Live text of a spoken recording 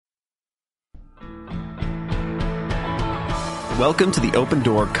Welcome to the Open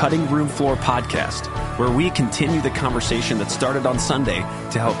Door Cutting Room Floor podcast, where we continue the conversation that started on Sunday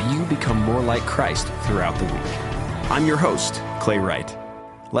to help you become more like Christ throughout the week. I'm your host, Clay Wright.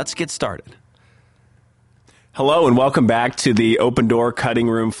 Let's get started. Hello and welcome back to the Open Door Cutting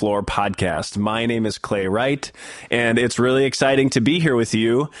Room Floor podcast. My name is Clay Wright, and it's really exciting to be here with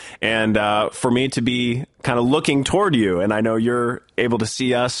you and for me to be kind of looking toward you. And I know you're able to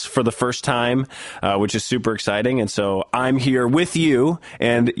see us for the first time, which is super exciting. And so I'm here with you,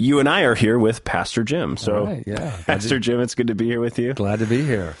 and you and I are here with Pastor Jim. So, right, yeah. Pastor Jim, it's good to be here with you. Glad to be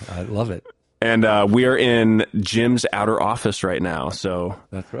here. I love it. And we are in Jim's outer office right now. So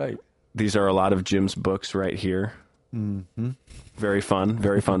that's right. These are a lot of Jim's books right here. Mm-hmm. Very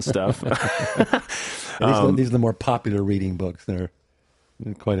fun stuff. These are the more popular reading books. They're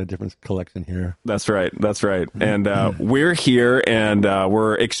quite a different collection here. That's right. And we're here, and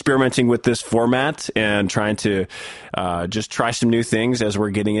we're experimenting with this format and trying to just try some new things as we're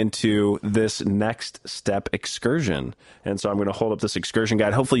getting into this next step excursion. And so I'm going to hold up this excursion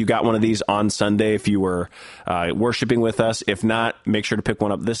guide. Hopefully you got one of these on Sunday if you were worshiping with us. If not, make sure to pick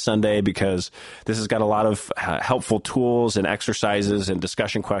one up this Sunday, because this has got a lot of helpful tools and exercises and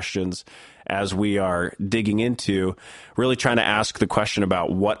discussion questions as we are digging into really trying to ask the question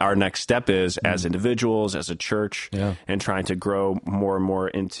about what our next step is as individuals, as a church, and trying to grow more and more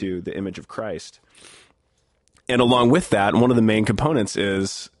into the image of Christ. And along with that, one of the main components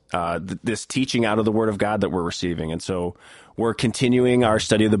is this teaching out of the Word of God that we're receiving. And so we're continuing our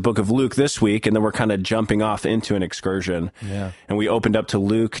study of the book of Luke this week, and then we're kind of jumping off into an excursion. Yeah. And we opened up to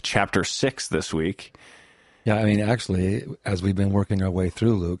Luke chapter 6 this week. Yeah, I mean, actually, as we've been working our way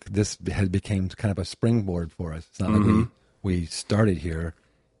through Luke, this has become kind of a springboard for us. It's not like we started here.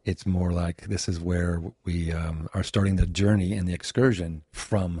 It's more like this is where we are starting the journey and the excursion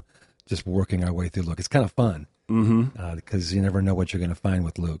from just working our way through Luke. It's kind of fun because you never know what you're going to find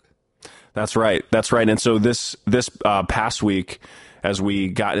with Luke. That's right. And so this past week, as we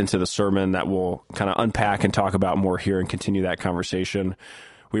got into the sermon that we'll kind of unpack and talk about more here and continue that conversation,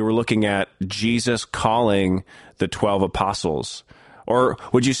 we were looking at Jesus calling the 12 apostles. Or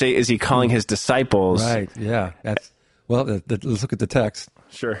would you say, is he calling his disciples? Right, yeah. Let's look at the text.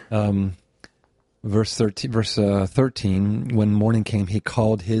 Sure. Verse 13, when morning came, he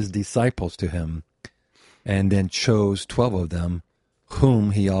called his disciples to him, and then chose 12 of them,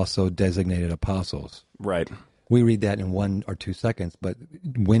 whom he also designated apostles. Right. We read that in 1 or 2 seconds, but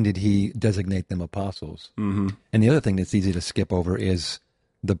when did he designate them apostles? Mm-hmm. And the other thing that's easy to skip over is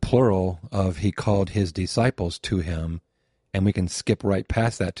the plural of he called his disciples to him, and we can skip right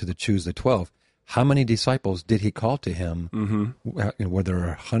past that to the choose the 12. How many disciples did he call to him? Mm-hmm. Were there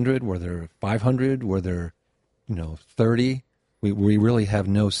 100? Were there 500? Were there 30? We really have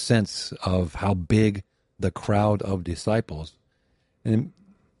no sense of how big the crowd of disciples. And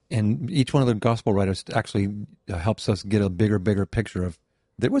each one of the gospel writers actually helps us get a bigger picture of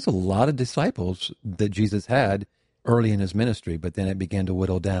there was a lot of disciples that Jesus had early in his ministry, but then it began to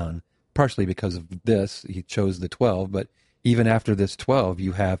whittle down, partially because of this. He chose the 12, but even after this 12,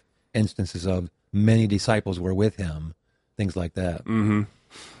 you have instances of many disciples were with him, things like that. Mm-hmm.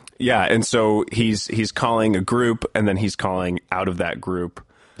 Yeah, and so he's calling a group, and then he's calling out of that group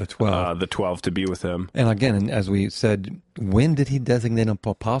the 12 to be with him. And again, as we said, when did he designate them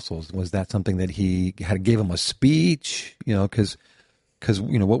apostles? Was that something that he gave them a speech? Because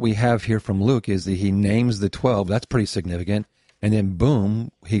what we have here from Luke is that he names the 12. That's pretty significant. And then,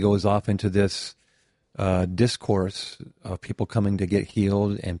 boom, he goes off into this discourse of people coming to get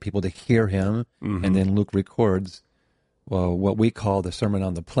healed and people to hear him. Mm-hmm. And then Luke records what we call the Sermon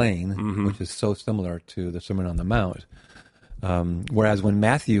on the Plain, which is so similar to the Sermon on the Mount. Whereas when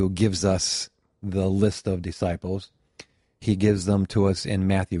Matthew gives us the list of disciples, he gives them to us in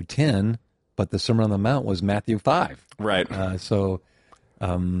Matthew 10, but the Sermon on the Mount was Matthew 5. Right.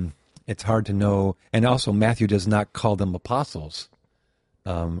 It's hard to know. And also, Matthew does not call them apostles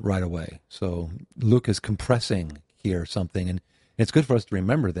right away. So Luke is compressing here something. And it's good for us to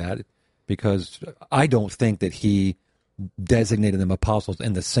remember that, because I don't think that he designated them apostles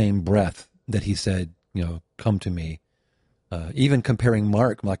in the same breath that he said, come to me. Even comparing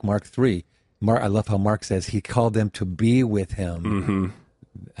Mark, like Mark 3, I love how Mark says he called them to be with him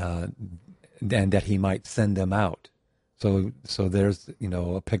and that he might send them out. So there's,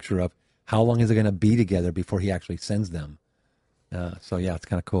 a picture of how long is it going to be together before he actually sends them. It's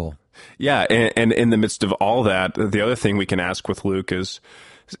kind of cool. Yeah, and in the midst of all that, the other thing we can ask with Luke is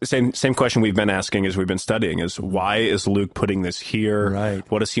same question we've been asking as we've been studying is, why is Luke putting this here?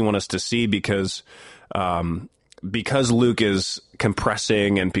 Right. What does he want us to see? Because because Luke is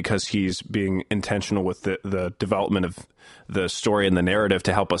compressing and because he's being intentional with the development of the story and the narrative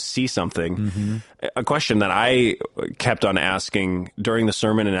to help us see something, a question that I kept on asking during the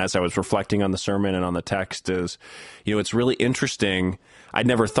sermon and as I was reflecting on the sermon and on the text is, it's really interesting. I'd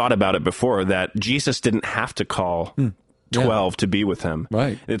never thought about it before that Jesus didn't have to call 12 to be with him.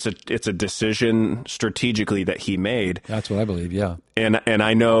 Right. It's a decision strategically that he made. That's what I believe. Yeah. And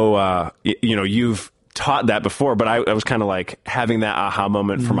I know, you've taught that before, but I was kind of like having that aha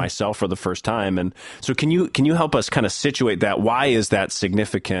moment for myself for the first time. And so can you help us kind of situate that? Why is that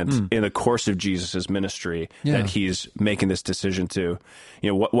significant in the course of Jesus's ministry that he's making this decision to,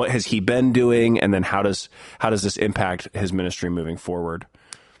 what has he been doing? And then how does this impact his ministry moving forward?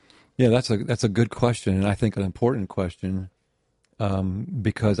 Yeah, that's a good question, and I think an important question,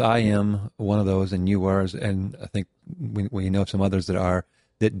 because I am one of those, and you are, and I think we know some others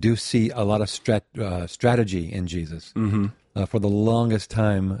that do see a lot of strategy in Jesus. For the longest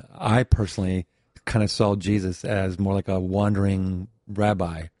time, I personally kind of saw Jesus as more like a wandering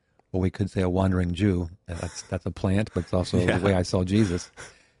rabbi, or we could say a wandering Jew. That's a plant, but it's also the way I saw Jesus.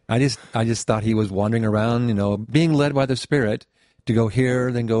 I just thought he was wandering around, being led by the Spirit to go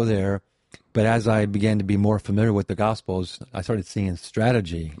here, then go there. But as I began to be more familiar with the Gospels, I started seeing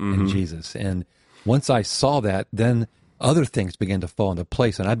strategy in Jesus. And once I saw that, then other things began to fall into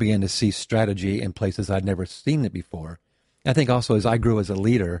place, and I began to see strategy in places I'd never seen it before. I think also as I grew as a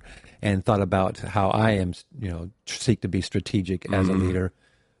leader and thought about how I am, seek to be strategic as a leader,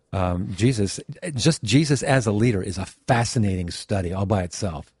 Jesus as a leader is a fascinating study all by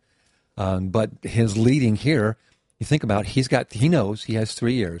itself. But his leading here, you think about, he knows he has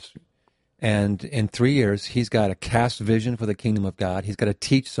 3 years. And in 3 years, he's got to cast vision for the kingdom of God. He's got to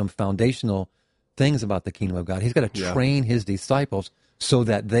teach some foundational things about the kingdom of God. He's got to train his disciples so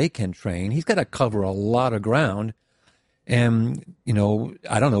that they can train. He's got to cover a lot of ground. And,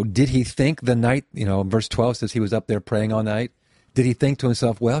 I don't know, did he think the night, verse 12 says he was up there praying all night. Did he think to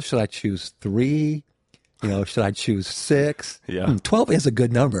himself, well, should I choose 3? Should I choose 6? Yeah. 12 is a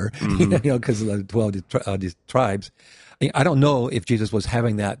good number, because of the 12 tribes. I don't know if Jesus was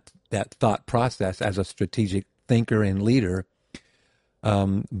having that thought process as a strategic thinker and leader,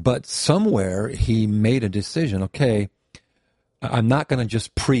 but somewhere he made a decision. Okay, I'm not going to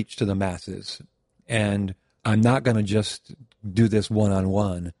just preach to the masses, and I'm not going to just do this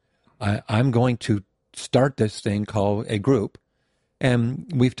one-on-one. I'm going to start this thing called a group.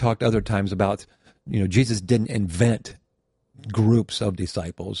 And we've talked other times about, Jesus didn't invent groups of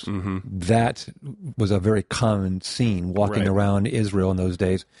disciples. That was a very common scene walking around Israel in those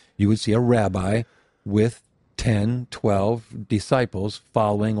days. You would see a rabbi with 10, 12 disciples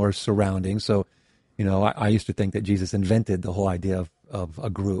following or surrounding. So, I used to think that Jesus invented the whole idea of a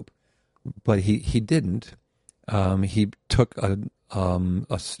group, but he didn't. He took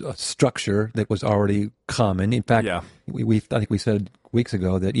a structure that was already common. In fact, I think we said weeks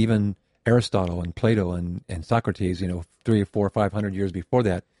ago that even Aristotle and Plato and Socrates, 300 or 400 or 500 years before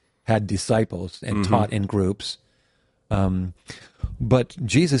that, had disciples and taught in groups. But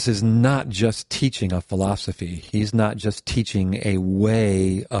Jesus is not just teaching a philosophy. He's not just teaching a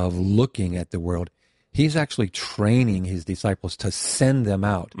way of looking at the world. He's actually training his disciples to send them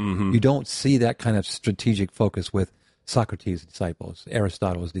out. You don't see that kind of strategic focus with Socrates' disciples,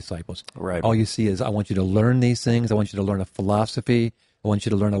 Aristotle's disciples. Right. All you see is, I want you to learn these things. I want you to learn a philosophy. I want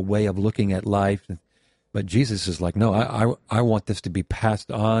you to learn a way of looking at life. But Jesus is like, no, I want this to be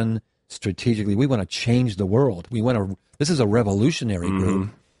passed on strategically. We want to change the world. This is a revolutionary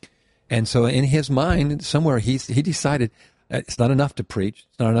group. And so in his mind, somewhere he decided, it's not enough to preach.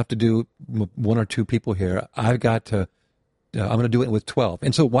 It's not enough to do 1 or 2 people here. I'm going to do it with 12.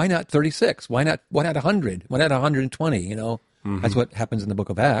 And so why not 36? Why not 100? Why not 120? That's what happens in the book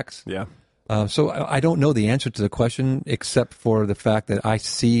of Acts. Yeah. So I don't know the answer to the question, except for the fact that I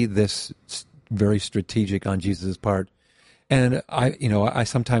see this very strategic on Jesus' part. And I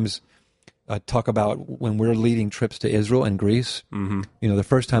sometimes talk about when we're leading trips to Israel and Greece. The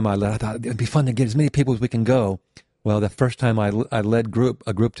first time I thought it'd be fun to get as many people as we can go. Well, the first time I led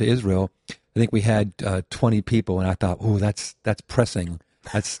a group to Israel, I think we had 20 people, and I thought, oh, that's pressing.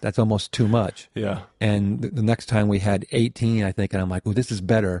 That's almost too much. Yeah. And the next time we had 18, I think, and I'm like, oh, this is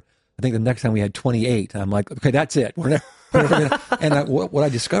better. I think the next time we had 28, I'm like, okay, that's it. What I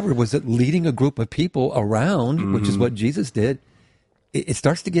discovered was that leading a group of people around, which is what Jesus did, it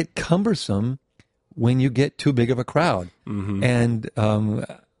starts to get cumbersome when you get too big of a crowd. And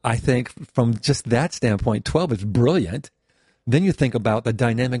I think from just that standpoint, 12 is brilliant. Then you think about the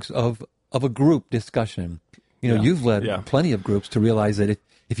dynamics of a group discussion. You've led plenty of groups to realize that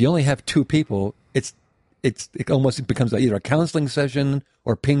if you only have 2 people, it's it almost becomes either a counseling session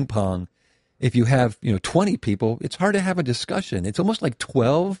or ping pong. If you have 20 people, it's hard to have a discussion. It's almost like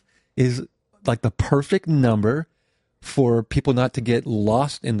 12 is like the perfect number for people not to get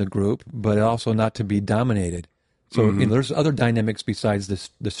lost in the group, but also not to be dominated. So there's other dynamics besides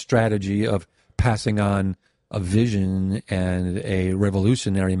the strategy of passing on a vision and a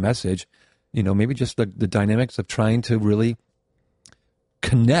revolutionary message. Maybe just the dynamics of trying to really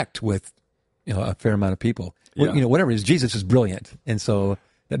connect with a fair amount of people. Yeah. Whatever it is, Jesus is brilliant, and so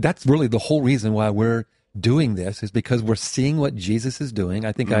that's really the whole reason why we're doing this, is because we're seeing what Jesus is doing.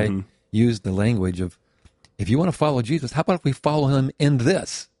 I think I used the language of, if you want to follow Jesus, how about if we follow him in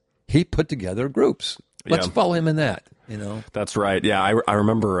this? He put together groups. Let's follow him in that. That's right. Yeah, I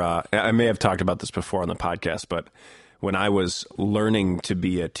remember. I may have talked about this before on the podcast, but when I was learning to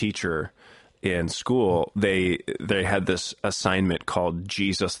be a teacher in school, they had this assignment called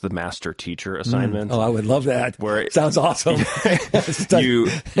Jesus the Master Teacher assignment. Oh, I would love that. Where sounds awesome.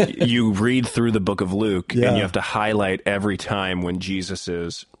 you read through the book of Luke, and you have to highlight every time when Jesus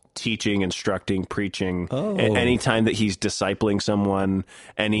is teaching, instructing, preaching, any time that he's discipling someone,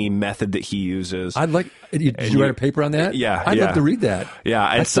 any method that he uses. I'd like. Did you write a paper on that? Yeah, I'd love to read that.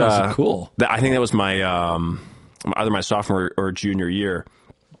 Yeah, that sounds cool. I think that was my either my sophomore or junior year.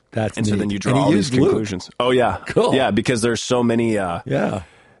 That's and neat. so then you draw all these conclusions. Luke. Oh yeah, cool. Yeah, because there's so many.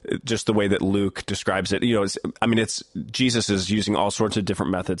 Just the way that Luke describes it, it's Jesus is using all sorts of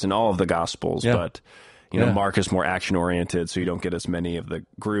different methods in all of the Gospels, but Mark is more action oriented, so you don't get as many of the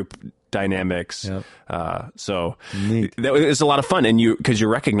group dynamics. So neat. That was a lot of fun, and because you're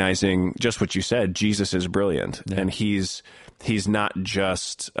recognizing just what you said, Jesus is brilliant, and he's not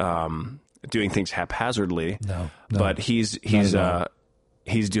just doing things haphazardly, but he's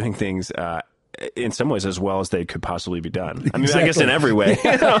doing things in some ways as well as they could possibly be done. I mean, I guess in every way.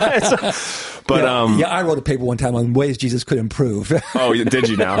 But I wrote a paper one time on ways Jesus could improve. Oh, did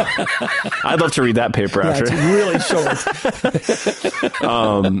you now? I'd love to read that paper after. It's really short.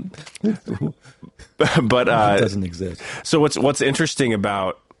 But it doesn't exist. So what's interesting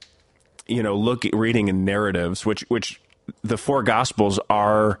about reading in narratives, which the four Gospels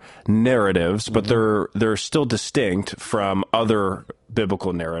are narratives, but they're still distinct from other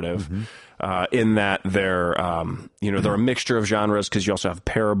biblical narrative in that they're they're a mixture of genres, because you also have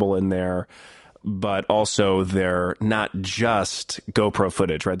parable in there, but also they're not just GoPro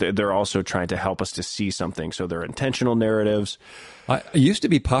footage, right? They're also trying to help us to see something, so they're intentional narratives. It used to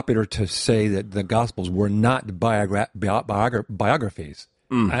be popular to say that the Gospels were not biographies.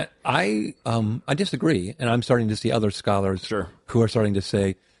 I disagree, and I'm starting to see other scholars who are starting to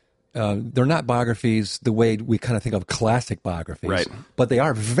say they're not biographies the way we kind of think of classic biographies, right? But they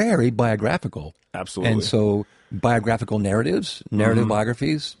are very biographical. Absolutely. And so biographical narrative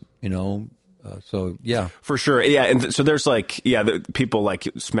biographies, so yeah. For sure. Yeah. And so there's people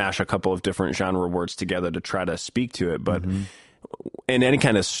smash a couple of different genre words together to try to speak to it. But in any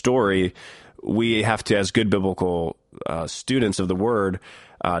kind of story, we have to, as good biblical students of the word,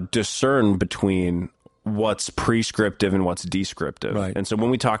 discern between what's prescriptive and what's descriptive. Right. And so when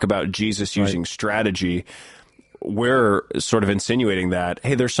we talk about Jesus using strategy, we're sort of insinuating that,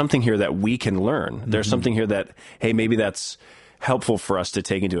 hey, there's something here that we can learn. There's something here that, hey, maybe that's helpful for us to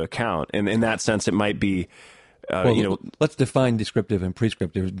take into account. And in that sense, it might be, let's define descriptive and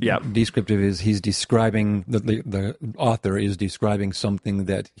prescriptive. Yeah. Descriptive is he's describing, the author is describing something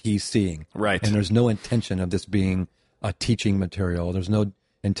that he's seeing. Right. And there's no intention of this being a teaching material. There's no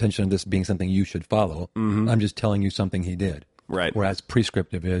intention of this being something you should follow. I'm just telling you something he did. Right. Whereas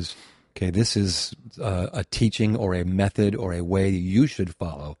prescriptive is, okay, this is a teaching or a method or a way you should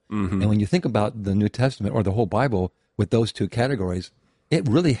follow. And when you think about the New Testament or the whole Bible with those two categories, it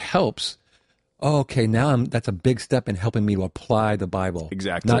really helps. Oh, okay, now that's a big step in helping me to apply the Bible.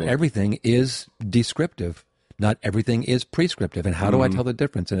 Exactly. Not everything is descriptive. Not everything is prescriptive. And how do I tell the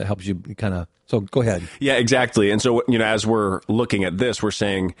difference? And it helps you kind of... So go ahead. Yeah, exactly. And so, as we're looking at this, we're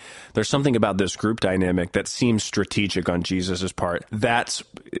saying there's something about this group dynamic that seems strategic on Jesus's part. That's,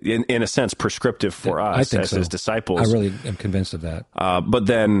 in a sense, prescriptive for us as his disciples. I really am convinced of that. But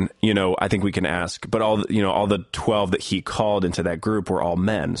then, I think we can ask, but all the 12 that he called into that group were all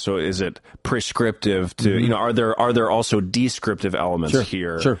men. So is it prescriptive to, are there also descriptive elements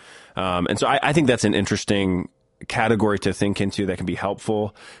here? Sure. And so I think that's an interesting category to think into that can be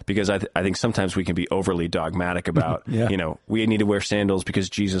helpful, because I think sometimes we can be overly dogmatic about, we need to wear sandals because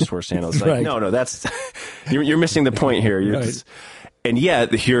Jesus wore sandals. Like, no, that's, you're missing the point here. And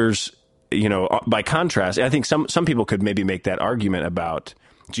yet here's, by contrast, I think some people could maybe make that argument about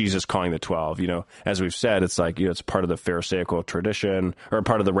Jesus calling the 12, as we've said, it's like, it's part of the Pharisaical tradition or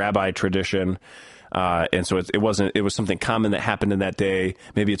part of the rabbi tradition. And so it was something common that happened in that day.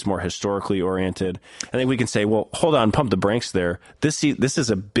 Maybe it's more historically oriented. I think we can say, well, hold on, pump the brakes there. This is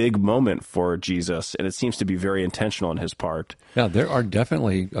a big moment for Jesus, and it seems to be very intentional on his part. Yeah, there are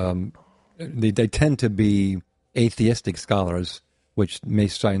definitely, they tend to be atheistic scholars, which may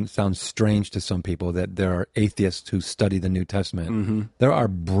sound strange to some people, that there are atheists who study the New Testament. Mm-hmm. There are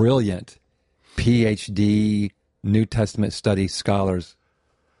brilliant PhD New Testament study scholars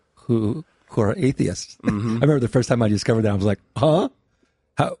who are atheists. Mm-hmm. I remember the first time I discovered that, I was like, huh?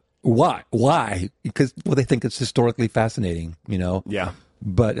 How? Why? Because, well, they think it's historically fascinating, Yeah.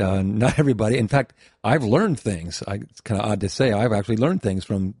 But not everybody. In fact, I've learned things. It's kind of odd to say. I've actually learned things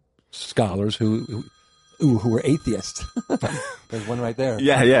from scholars who were atheists. There's one right there.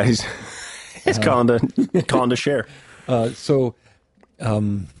 Yeah. He's calling to share. So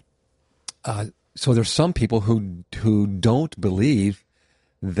there's some people who don't believe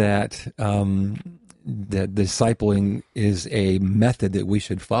that that discipling is a method that we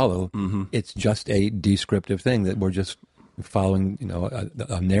should follow. Mm-hmm. It's just a descriptive thing that we're just following,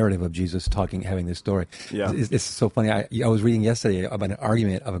 a narrative of Jesus having this story. Yeah. It's so funny. I was reading yesterday about an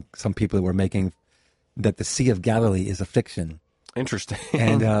argument of some people that were making that the Sea of Galilee is a fiction. Interesting.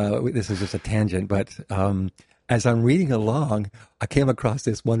 And this is just a tangent, but as I'm reading along, I came across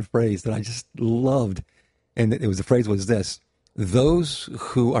this one phrase that I just loved, and the phrase was this: "Those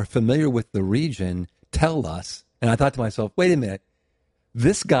who are familiar with the region tell us," and I thought to myself, wait a minute,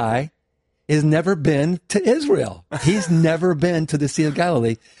 this guy has never been to Israel. He's never been to the Sea of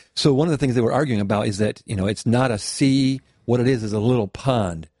Galilee. So one of the things they were arguing about is that, it's not a sea. What it is a little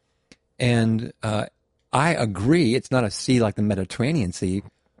pond. And I agree, it's not a sea like the Mediterranean Sea.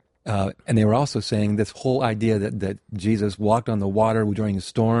 And they were also saying this whole idea that Jesus walked on the water during the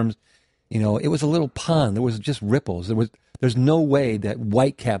storms, it was a little pond. There was just ripples. There's no way that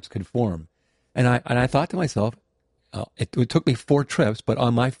whitecaps could form. And I thought to myself, it took me 4 trips, but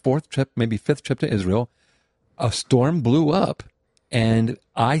on my 4th trip, maybe 5th trip to Israel, a storm blew up, and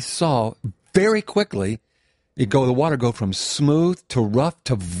I saw very quickly the water go from smooth to rough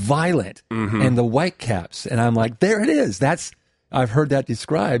to violent, mm-hmm. and the whitecaps. And I'm like, there it is. I've heard that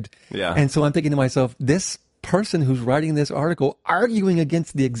described. Yeah. And so I'm thinking to myself, this person who's writing this article arguing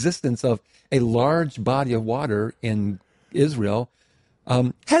against the existence of a large body of water in Israel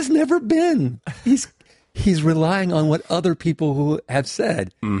has never been. He's relying on what other people who have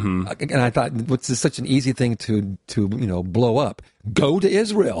said. Mm-hmm. And I thought, what's such an easy thing to blow up? Go to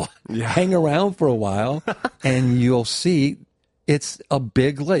Israel, hang around for a while, and you'll see it's a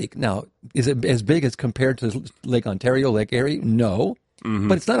big lake. Now, is it as big as compared to Lake Ontario, Lake Erie? No, mm-hmm.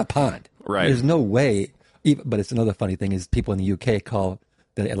 but it's not a pond. Right. There's no way. But it's another funny thing is people in the UK call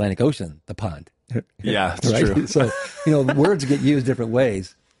the Atlantic Ocean the pond. Yeah, it's right? true. So, words get used different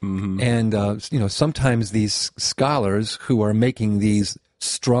ways. Mm-hmm. And, sometimes these scholars who are making these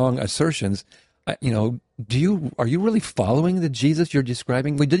strong assertions, are you really following the Jesus you're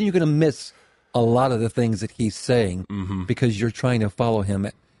describing? Then you're going to miss a lot of the things that he's saying, mm-hmm. because you're trying to follow him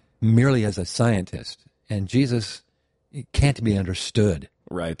merely as a scientist. And Jesus can't be understood,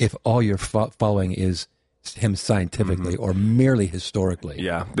 right, if all you're following is him scientifically, mm-hmm. or merely historically.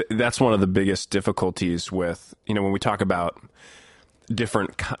 Yeah, that's one of the biggest difficulties with, when we talk about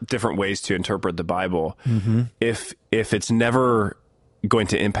different ways to interpret the Bible. Mm-hmm. If it's never going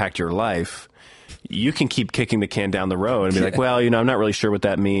to impact your life, you can keep kicking the can down the road and be like, well, I'm not really sure what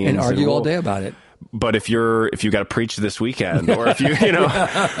that means, and argue all day about it. But if you got to preach this weekend, or if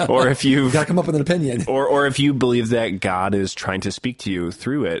or if you got to come up with an opinion, or if you believe that God is trying to speak to you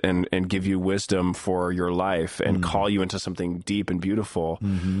through it and give you wisdom for your life and call you into something deep and beautiful,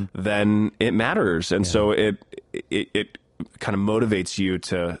 mm-hmm. then it matters. And so it kind of motivates you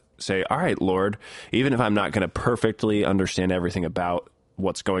to say, all right, Lord, even if I'm not going to perfectly understand everything about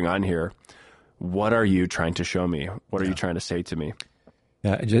what's going on here, what are you trying to show me? What are you trying to say to me?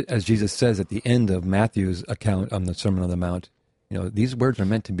 Yeah, as Jesus says at the end of Matthew's account on the Sermon on the Mount, these words are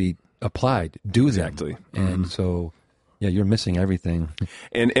meant to be applied. Do them. Exactly. And mm-hmm. so, you're missing everything.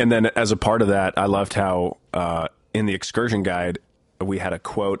 And then as a part of that, I loved how in the excursion guide, we had a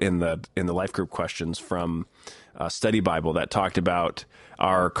quote in the life group questions from Study Bible that talked about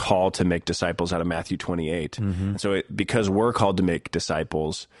our call to make disciples out of Matthew 28. Mm-hmm. So because we're called to make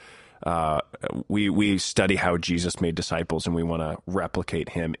disciples, we study how Jesus made disciples, and we want to replicate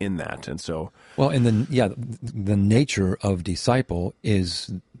him in that. And so, well, and the nature of disciple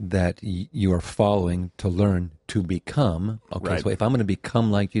is that you are following to learn to become. Okay, right. So if I'm going to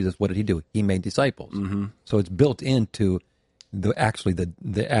become like Jesus, what did he do? He made disciples. Mm-hmm. So it's built into the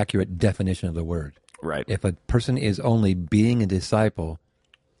accurate definition of the word. Right. If a person is only being a disciple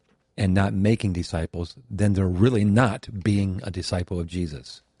and not making disciples, then they're really not being a disciple of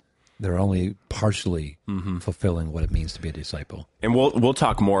Jesus. They're only partially fulfilling what it means to be a disciple. And we'll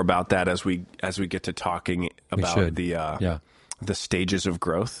talk more about that as we get to talking about the stages of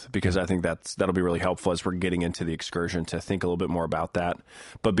growth, because I think that'll be really helpful as we're getting into the excursion to think a little bit more about that.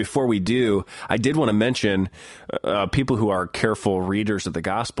 But before we do, I did want to mention people who are careful readers of the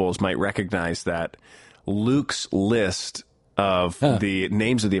Gospels might recognize that Luke's list of the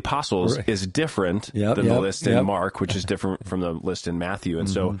names of the apostles is different than the list in Mark, which is different from the list in Matthew. And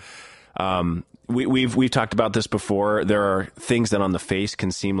so we've talked about this before. There are things that on the face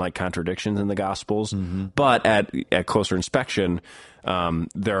can seem like contradictions in the Gospels, but at closer inspection,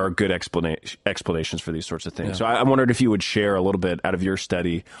 there are good explanations for these sorts of things. Yeah. So I wondered if you would share a little bit out of your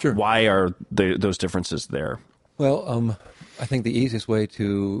study. Sure. Why are those differences there? Well, I think the easiest way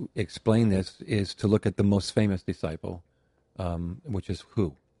to explain this is to look at the most famous disciple, which is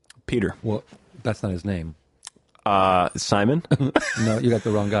who? Peter. Well, that's not his name. Simon? No, you got the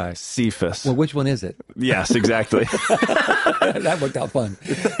wrong guy. Cephas. Well, which one is it? Yes, exactly. That worked out fun.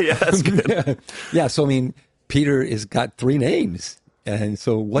 Yeah, that's good. Yeah, so I mean, Peter has got 3 names, and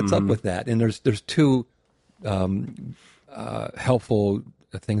so what's up with that? And there's 2 helpful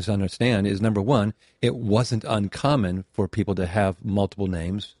things to understand. Is number one, it wasn't uncommon for people to have multiple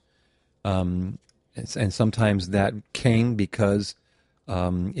names, and sometimes that came because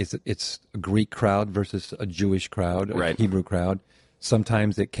it's a Greek crowd versus a Jewish crowd, a Hebrew crowd.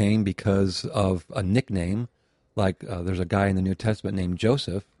 Sometimes it came because of a nickname, like there's a guy in the New Testament named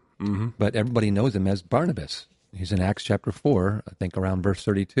Joseph, but everybody knows him as Barnabas. He's in Acts chapter 4, I think around verse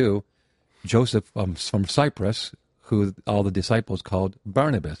 32. Joseph from Cyprus, who all the disciples called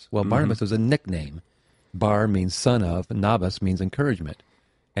Barnabas. Well, Barnabas is a nickname. Bar means son of, Nabas means encouragement.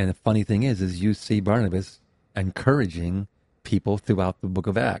 And the funny thing is you see Barnabas encouraging people throughout the book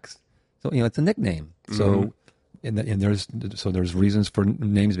of Acts. So, it's a nickname. So, and there's reasons for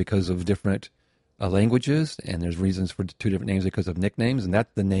names because of different languages, and there's reasons for 2 different names because of nicknames, and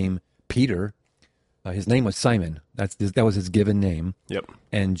that's the name Peter. His name was Simon. That was his given name. Yep.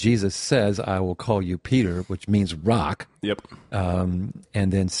 And Jesus says, "I will call you Peter," which means rock. Yep. And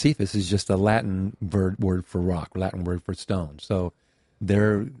then Cephas is just a Latin word for rock, Latin word for stone. So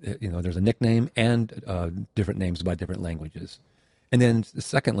there's a nickname and different names by different languages. And then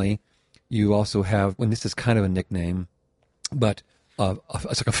secondly, you also have, when this is kind of a nickname, but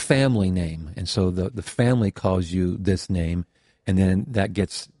it's like a family name. And so the family calls you this name, and then that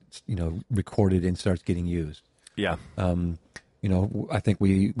gets recorded and starts getting used. Yeah. I think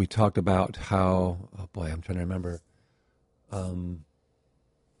we talked about how, oh boy, I'm trying to remember.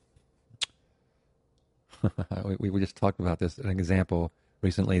 We just talked about this, an example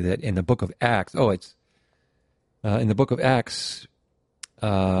recently, that in the book of Acts, in the book of Acts,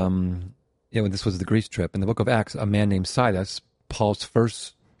 this was the Greece trip. In the book of Acts, a man named Silas, Paul's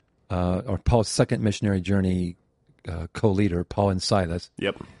second missionary journey co-leader, Paul and Silas.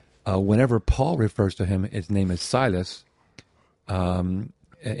 Yep. Whenever Paul refers to him, his name is Silas.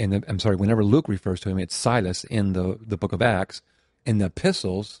 Whenever Luke refers to him, it's Silas in the book of Acts. In the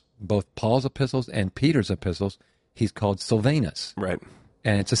epistles, both Paul's epistles and Peter's epistles, he's called Silvanus. Right.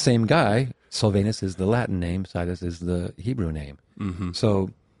 And it's the same guy. Silvanus is the Latin name. Silas is the Hebrew name. Mm-hmm.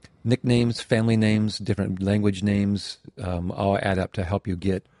 So nicknames, family names, different language names, all add up to help you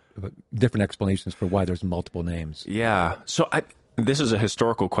get different explanations for why there's multiple names. Yeah. So this is a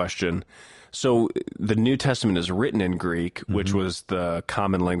historical question. So the New Testament is written in Greek, which was the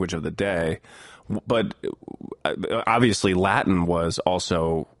common language of the day, but obviously Latin was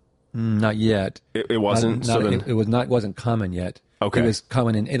also not yet. It wasn't. It wasn't common yet. Okay. It was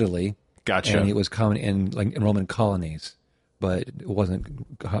common in Italy. Gotcha. And it was common in Roman colonies, but it wasn't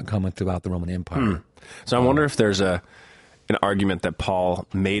common throughout the Roman Empire. So I wonder if there's an argument that Paul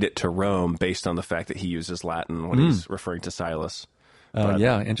made it to Rome based on the fact that he uses Latin when he's referring to Silas.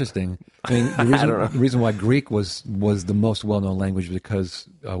 Yeah, interesting. I mean, the reason why Greek was the most well-known language was because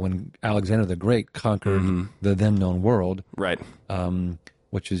when Alexander the Great conquered the then-known world, right,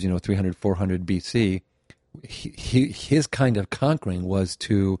 which is 300, 400 BC, his kind of conquering was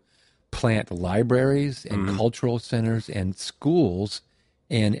to plant libraries and cultural centers and schools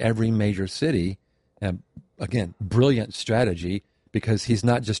in every major city. Again, brilliant strategy, because he's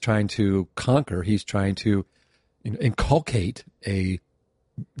not just trying to conquer; he's trying to inculcate a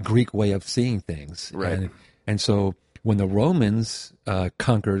Greek way of seeing things. Right. And so when the Romans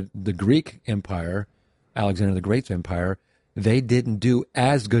conquered the Greek Empire, Alexander the Great's empire, they didn't do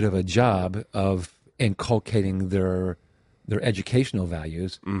as good of a job of inculcating their educational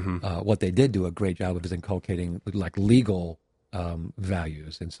values. What they did do a great job of is inculcating like legal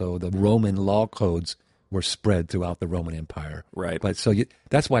values. And so the Roman law codes were spread throughout the Roman Empire. Right. But so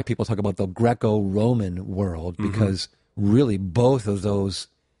that's why people talk about the Greco-Roman world, because really both of those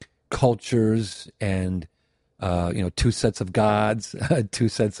cultures and two sets of gods, two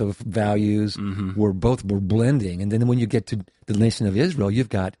sets of values were blending. And then when you get to the nation of Israel, you've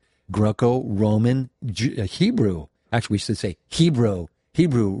got Greco-Roman Hebrew. Actually, we should say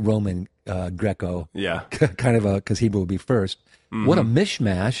Hebrew-Roman Greco. Yeah. Kind of because Hebrew would be first. What a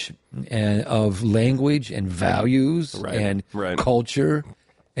mishmash of language and values and culture.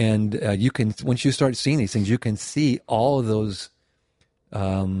 And you can, once you start seeing these things, you can see all of those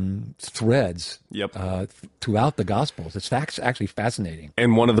threads throughout the Gospels. It's actually fascinating.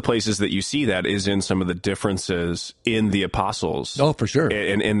 And one of the places that you see that is in some of the differences in the apostles. Oh, for sure.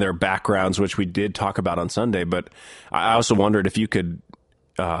 And in their backgrounds, which we did talk about on Sunday. But I also wondered if you could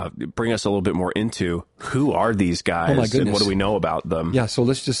bring us a little bit more into who are these guys and what do we know about them? Yeah, so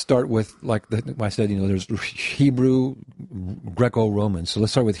let's just start with, like I said, there's Hebrew, Greco-Roman. So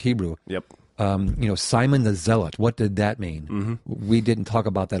let's start with Hebrew. Yep. Simon the Zealot, what did that mean? We didn't talk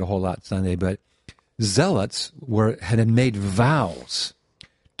about that a whole lot Sunday, but zealots had made vows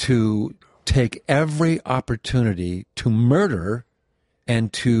to take every opportunity to murder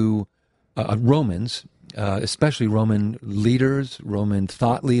and to Romans, especially Roman leaders, Roman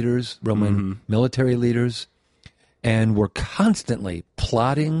thought leaders, Roman military leaders, and were constantly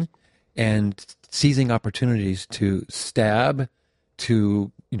plotting and seizing opportunities to stab,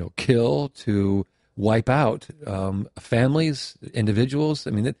 to kill, to wipe out families, individuals.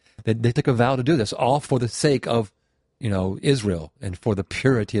 I mean, they took a vow to do this, all for the sake of, Israel and for the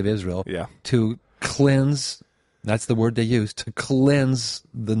purity of Israel. Yeah. To cleanse, that's the word they use, to cleanse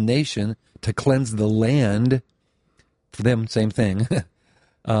the nation, to cleanse the land, for them, same thing,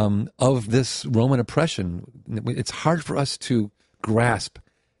 of this Roman oppression. It's hard for us to grasp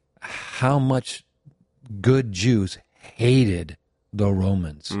how much good Jews hated the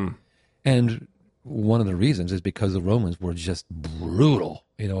Romans. And one of the reasons is because the Romans were just brutal.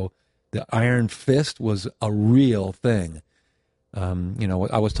 The iron fist was a real thing.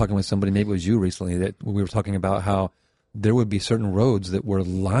 I was talking with somebody, maybe it was you recently, that we were talking about how there would be certain roads that were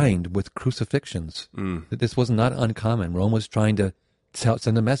lined with crucifixions. That this was not uncommon. Rome was trying to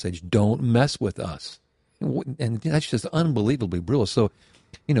send a message, don't mess with us. And that's just unbelievably brutal. So,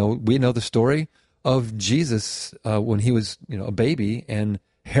 we know the story of Jesus when he was, a baby, and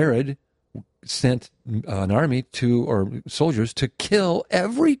Herod sent an army or soldiers to kill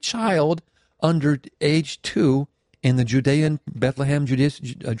every child under age 2 in the Judean, Bethlehem,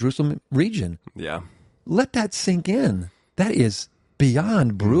 Jerusalem region. Yeah. Let that sink in. That is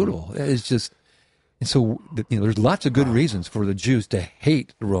beyond brutal. That is just, and so, there's lots of good reasons for the Jews to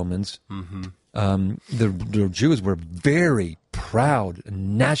hate the Romans. The Jews were very proud,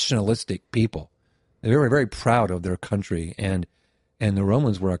 nationalistic people. They were very proud of their country, and the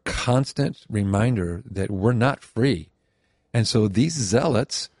Romans were a constant reminder that we're not free. And so these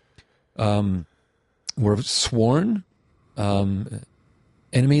zealots were sworn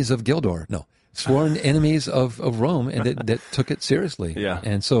enemies of Gildor. No, sworn enemies of Rome, and that took it seriously. Yeah.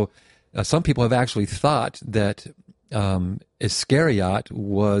 And so some people have actually thought that Iscariot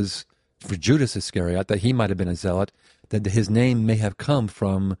was, for Judas Iscariot, that he might have been a zealot, that his name may have come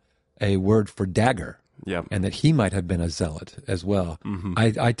from a word for dagger. Yeah. And that he might have been a zealot as well.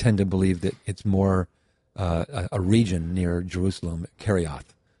 I tend to believe that it's more a region near Jerusalem,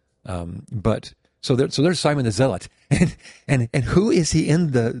 Kerioth. But so there's Simon the Zealot, and who is he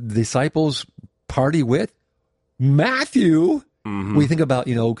in the disciples' party with? Matthew. We think about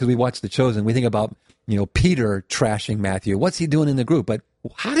because we watch The Chosen, we think about Peter trashing Matthew. What's he doing in the group? But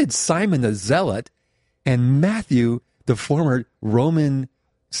how did Simon the Zealot and Matthew, the former Roman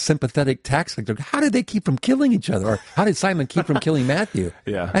sympathetic tax collector, how did they keep from killing each other? Or how did Simon keep from killing Matthew?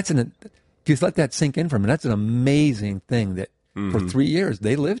 Yeah. Just let that sink in for a minute. That's an amazing thing that for 3 years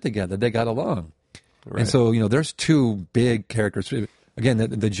they lived together. They got along. Right. And so, there's two big characters. Again,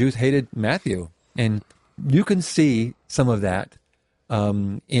 the Jews hated Matthew. And you can see some of that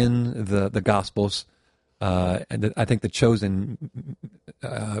in the Gospels. And I think The Chosen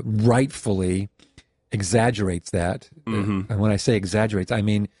rightfully exaggerates that. And when I say exaggerates, I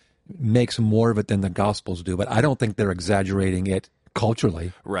mean makes more of it than the Gospels do. But I don't think they're exaggerating it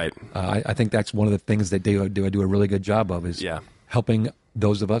culturally. Right. I think that's one of the things that they do a really good job of is helping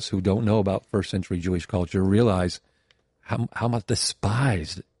those of us who don't know about first century Jewish culture realize how much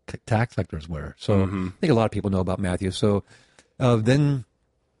despised tax collectors were. So I think a lot of people know about Matthew. So then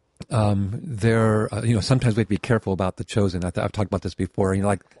sometimes we have to be careful about The Chosen. I've talked about this before.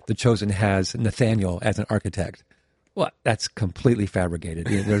 Like The Chosen has Nathaniel as an architect. Well, that's completely fabricated.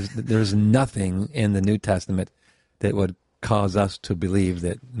 There's nothing in the New Testament that would cause us to believe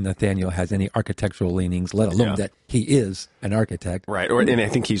that Nathaniel has any architectural leanings, let alone that he is an architect. Right. And I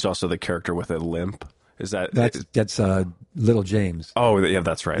think he's also the character with a limp. Is that... That's little James. Oh, yeah,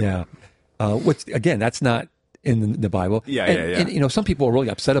 that's right. Yeah. Which, again, that's not in the Bible. Yeah. And, some people are really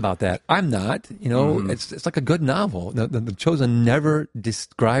upset about that. I'm not. It's like a good novel. The Chosen never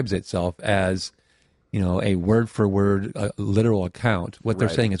describes itself as, a word-for-word literal account. What they're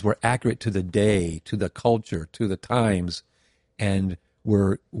saying is we're accurate to the day, to the culture, to the times, and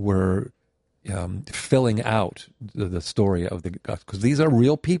we're filling out the story of the gospel. Because these are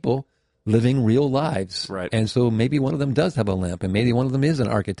real people living real lives. Right. And so maybe one of them does have a limp, and maybe one of them is an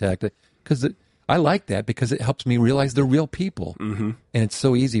architect. Because I like that because it helps me realize they're real people. Mm-hmm. And it's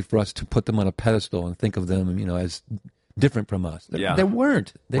so easy for us to put them on a pedestal and think of them, as different from us. They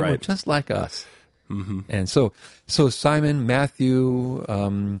weren't. They were just like us. Mm-hmm. And so Simon, Matthew,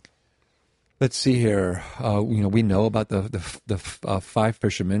 let's see here. We know about the five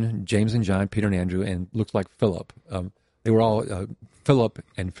fishermen, James and John, Peter and Andrew, and looks like Philip. They were all, Philip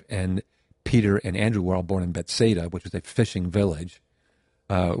and Peter and Andrew were all born in Bethsaida, which was a fishing village.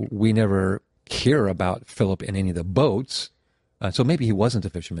 We never hear about Philip in any of the boats, so maybe he wasn't a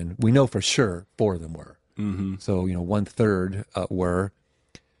fisherman. We know for sure 4 of them were. Mm-hmm. So, 1/3 were.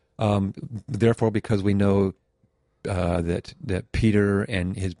 Therefore, because we know that Peter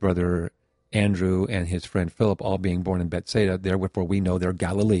and his brother Andrew and his friend Philip all being born in Bethsaida, therefore we know they're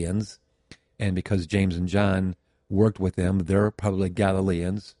Galileans. And because James and John worked with them, they're probably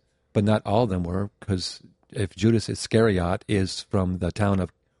Galileans, but not all of them were, because if Judas Iscariot is from the town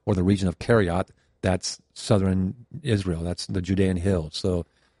of, or the region of Kerioth, that's southern Israel. That's the Judean hills. So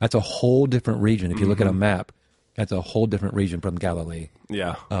that's a whole different region. If you look at a map, that's a whole different region from Galilee.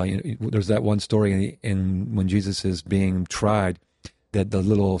 Yeah. There's that one story in when Jesus is being tried, that the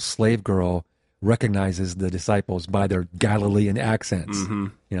little slave girl recognizes the disciples by their Galilean accents.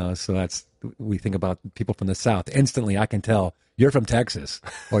 Mm-hmm. So we think about people from the South. Instantly, I can tell you're from Texas,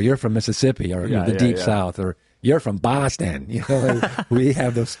 or you're from Mississippi, or the deep South, or you're from Boston. We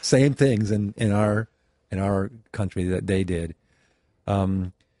have those same things in our country that they did.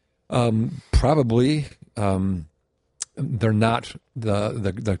 Probably they're not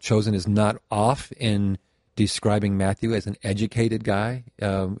the Chosen is not off in describing Matthew as an educated guy.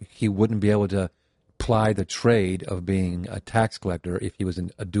 He wouldn't be able to ply the trade of being a tax collector if he was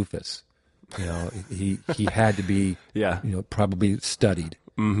a doofus. He had to be probably studied.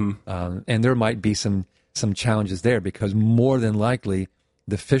 Mm-hmm. And there might be some challenges there, because more than likely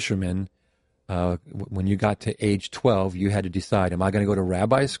the fishermen, when you got to age 12, you had to decide, am I going to go to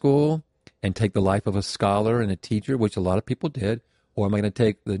rabbi school and take the life of a scholar and a teacher, which a lot of people did, or am I going to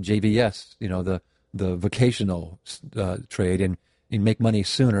take the JVS, the vocational trade, and make money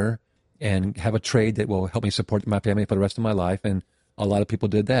sooner and have a trade that will help me support my family for the rest of my life? And a lot of people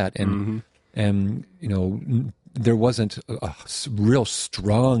did that. And there wasn't a real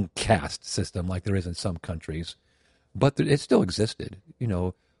strong caste system like there is in some countries, but it still existed.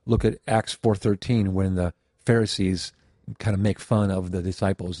 Look at Acts 4:13, when the Pharisees kind of make fun of the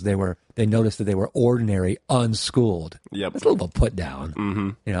disciples. They noticed that they were ordinary, unschooled. Yep. It's a little put down.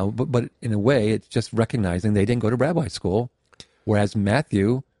 Mm-hmm. But in a way, it's just recognizing they didn't go to rabbi school, whereas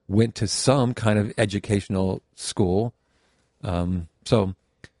Matthew went to some kind of educational school. You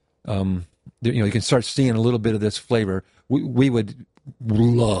can start seeing a little bit of this flavor. We would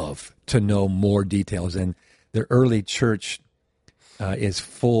love to know more details, and the early church is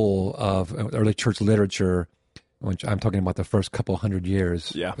full of early church literature, which I'm talking about the first couple hundred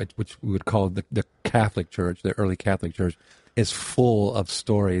years, which we would call the Catholic Church, the early Catholic Church, is full of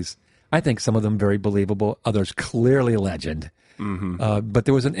stories. I think some of them very believable, others clearly legend. Mm-hmm. But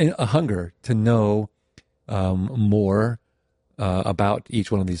there was a hunger to know more about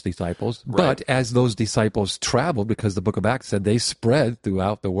each one of these disciples. Right. But as those disciples traveled, because the book of Acts said they spread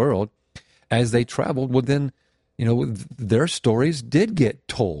throughout the world, as they traveled, well, then, their stories did get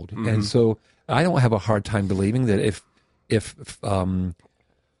told. Mm-hmm. And so I don't have a hard time believing that if who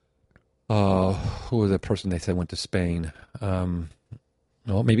was the person they said went to Spain?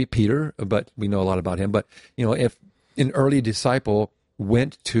 Maybe Peter, but we know a lot about him. But, if an early disciple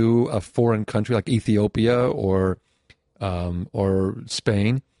went to a foreign country like Ethiopia or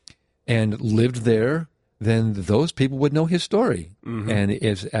Spain and lived there, then those people would know his story. Mm-hmm. And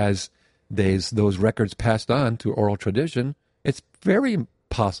as those records passed on to oral tradition, it's very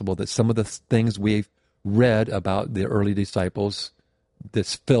possible that some of the things we've read about the early disciples that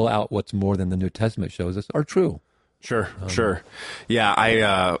fill out what's more than the New Testament shows us are true. Sure.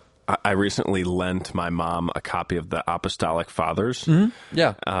 Yeah, I recently lent my mom a copy of the Apostolic Fathers,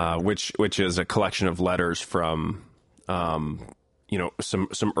 Yeah. which is a collection of letters from, some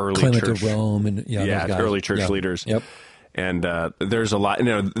early Clement church, of Rome and those guys. early church leaders. Yep. And there's a lot.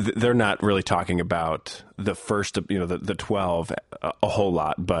 They're not really talking about the first, the 12 a whole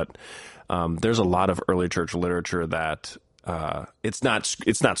lot, but there's a lot of early church literature that. It's not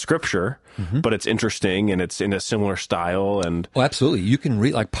scripture, but it's interesting and it's in a similar style. And Oh, absolutely. You can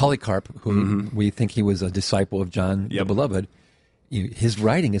read, like Polycarp, who we think he was a disciple of John the Beloved. His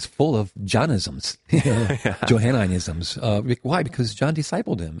writing is full of Johnisms, Johanninisms. Why? Because John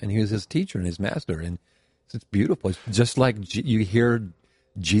discipled him, and he was his teacher and his master. And it's beautiful. It's just like you hear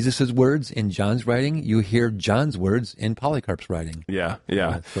Jesus' words in John's writing, you hear John's words in Polycarp's writing. Yeah.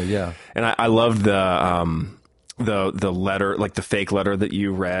 And I love the letter, like the fake letter that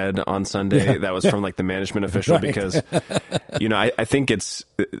you read on Sunday, that was from like the management official, Right. because, I think it's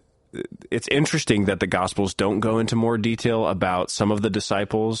interesting that the Gospels don't go into more detail about some of the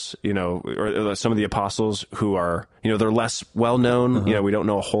disciples, or some of the apostles who are, they're less well known. We don't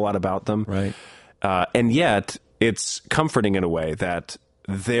know a whole lot about them. Right. And yet it's comforting in a way that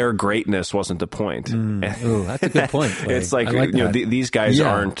their greatness wasn't the point. Oh, that's a good point, Clay. It's like, I like that. these guys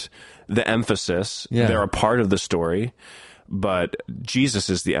Yeah. aren't the emphasis. Yeah. They're a part of the story, but Jesus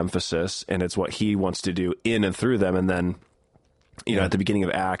is the emphasis, and it's what he wants to do in and through them. And then, at the beginning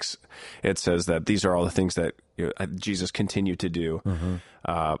of Acts, it says that these are all the things that Jesus continued to do,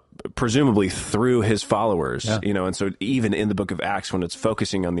 presumably through his followers. Yeah. And so even in the book of Acts, when it's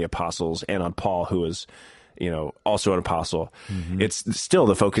focusing on the apostles and on Paul, who is also an apostle, it's still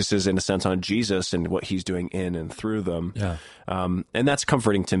the focus is in a sense on Jesus and what he's doing in and through them. Yeah. And that's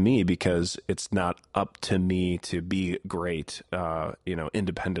comforting to me because it's not up to me to be great,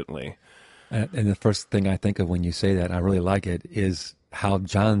 independently. And the first thing I think of when you say that, I really like it, is how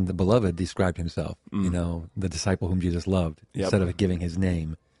John the Beloved described himself, the disciple whom Jesus loved, instead of giving his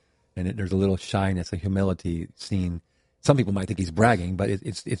name. And there's a little shyness, a humility seen. Some people might think he's bragging, but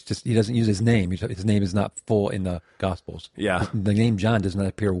it's just he doesn't use his name. His name is not full in the Gospels. Yeah. The name John does not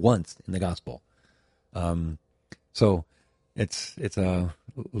appear once in the Gospel. So it's a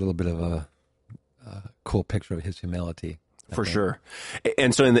little bit of a cool picture of his humility. For sure.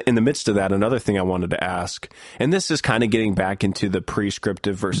 And so in the midst of that, another thing I wanted to ask, and this is kind of getting back into the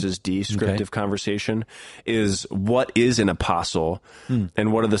prescriptive versus descriptive conversation, is what is an apostle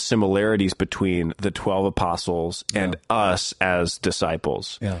and what are the similarities between the 12 apostles and us as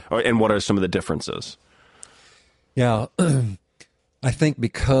disciples? Yeah. And what are some of the differences? Yeah. I think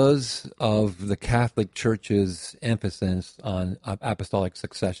because of the Catholic Church's emphasis on apostolic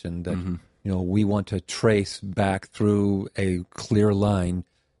succession, that we want to trace back through a clear line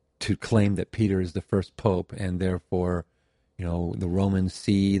to claim that Peter is the first pope, and therefore, the Roman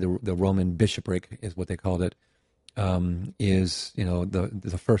see, the Roman bishopric is what they called it, is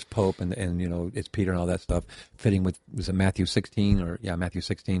the first pope, and it's Peter and all that stuff, fitting with, was it Matthew 16 Matthew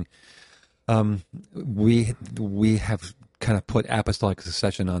 16. We have kind of put apostolic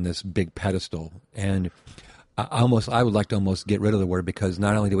succession on this big pedestal, and I would like to almost get rid of the word, because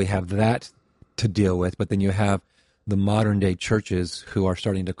not only do we have that to deal with, but then you have the modern day churches who are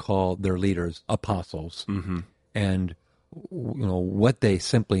starting to call their leaders apostles, and what they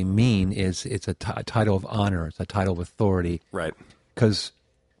simply mean is it's a title of honor, it's a title of authority, right? Because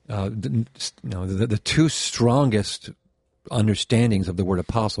the two strongest understandings of the word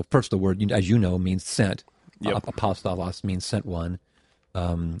apostle, first, the word, as you know, means sent. Apostolos means sent one,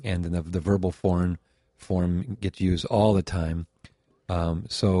 and then the verbal form gets used all the time.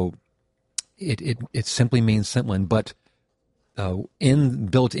 So it simply means sent one, but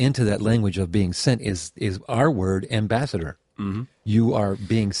built into that language of being sent is our word ambassador. You are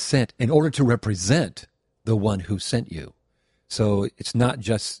being sent in order to represent the one who sent you. So it's not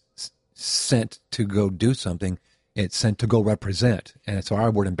just sent to go do something, it's sent to go represent. And so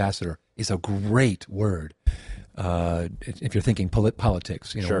our word ambassador is a great word. If you're thinking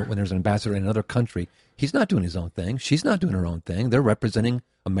politics, when there's an ambassador in another country, he's not doing his own thing. She's not doing her own thing. They're representing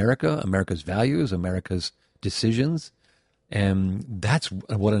America, America's values, America's decisions. And that's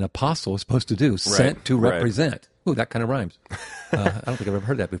what an apostle is supposed to do, sent to represent. Right. Ooh, that kind of rhymes. I don't think I've ever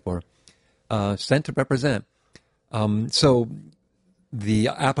heard that before. Sent to represent. So the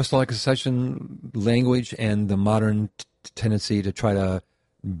apostolic succession language and the modern tendency to try to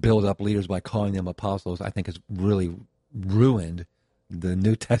build up leaders by calling them apostles, I think, has really ruined the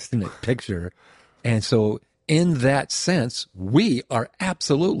New Testament picture. And so in that sense, we are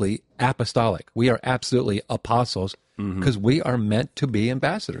absolutely apostolic. We are absolutely apostles because we are meant to be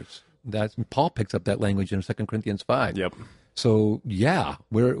ambassadors. Paul picks up that language in 2 Corinthians 5. Yep. So yeah,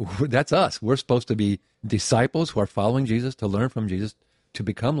 that's us. We're supposed to be disciples who are following Jesus, to learn from Jesus, to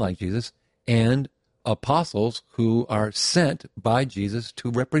become like Jesus, and apostles who are sent by Jesus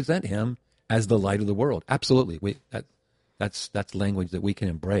to represent him as the light of the world. Absolutely. That's language that we can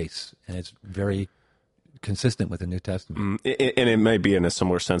embrace, and it's very consistent with the New Testament. And it may be in a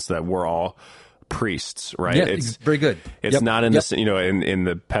similar sense that we're all priests, right? Yeah, it's very good. It's not in this, in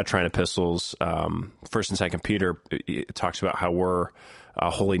the Petrine epistles, First and Second Peter, it talks about how we're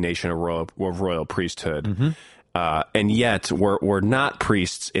a holy nation, a royal priesthood. And yet we're not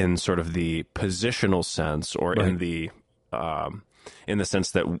priests in sort of the positional sense, or in the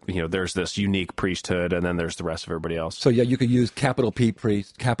sense that there's this unique priesthood, and then there's the rest of everybody else. So yeah, you could use capital P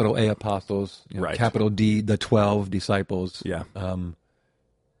priest, capital A apostles, capital D the 12 disciples. Yeah.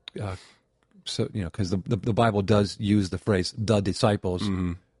 So because the Bible does use the phrase "the disciples"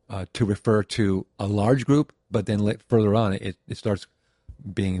 to refer to a large group, but then further on it starts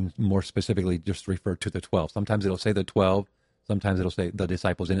being more specifically just referred to the 12. Sometimes it'll say the 12, sometimes it'll say the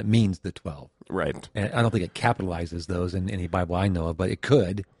disciples, and it means the 12. Right. And I don't think it capitalizes those in any Bible I know of, but it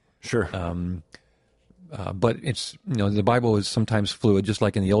could. Sure. But it's, the Bible is sometimes fluid, just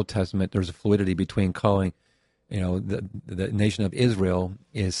like in the Old Testament, there's a fluidity between calling, the nation of Israel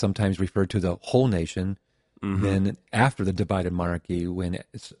is sometimes referred to the whole nation. Then after the divided monarchy, when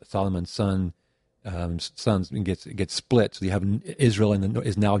Solomon's sons get split, so you have Israel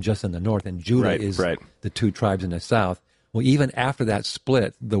is now just in the north, and Judah is the two tribes in the south. Well, even after that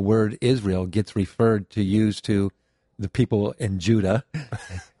split, the word Israel gets used to the people in Judah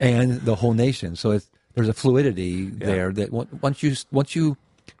and the whole nation. So there's a fluidity there that once you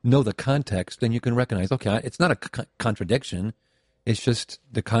know the context, then you can recognize, okay, it's not a contradiction. It's just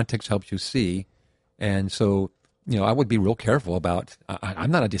the context helps you see. And so, I would be real careful about,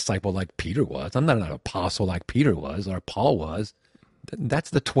 I'm not a disciple like Peter was. I'm not an apostle like Peter was or Paul was. That's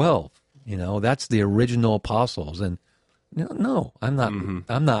the 12, that's the original apostles. And no, I'm not,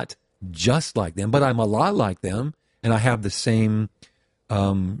 I'm not just like them, but I'm a lot like them. And I have the same,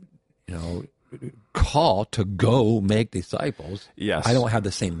 call to go make disciples. Yes. I don't have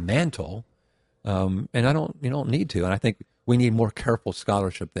the same mantle. And you don't need to. And I think we need more careful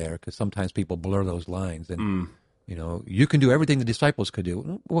scholarship there, because sometimes people blur those lines. And, you can do everything the disciples could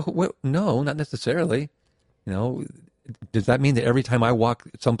do. Well, no, not necessarily. Does that mean that every time I walk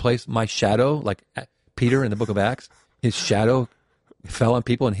someplace, my shadow, like Peter in the book of Acts, his shadow fell on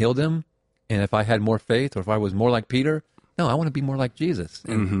people and healed them? And if I had more faith, or if I was more like Peter, no, I want to be more like Jesus.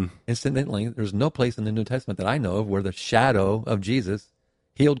 And incidentally, there's no place in the New Testament that I know of where the shadow of Jesus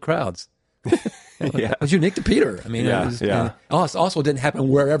healed crowds. It was unique to Peter. I mean, it also didn't happen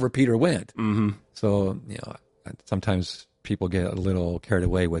wherever Peter went. So, sometimes people get a little carried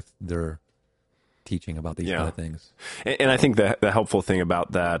away with their teaching about these kind of things. And I think that the helpful thing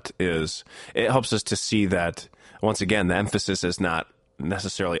about that is it helps us to see that, once again, the emphasis is not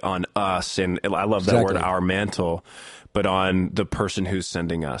necessarily on us, and I love that word, our mantle, but on the person who's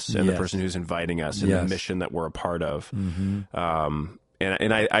sending us, and the person who's inviting us, and the mission that we're a part of. And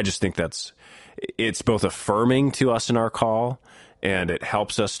I just think it's both affirming to us in our call, and it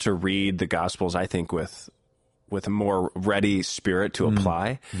helps us to read the Gospels, I think, with a more ready spirit to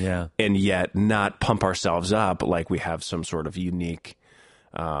apply, and yet not pump ourselves up like we have some sort of unique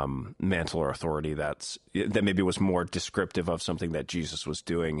mantle or authority that maybe was more descriptive of something that Jesus was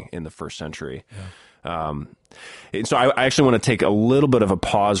doing in the first century. And so I actually want to take a little bit of a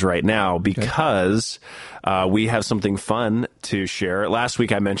pause right now, because we have something fun to share. Last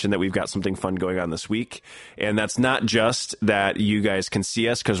week I mentioned that we've got something fun going on this week, and that's not just that you guys can see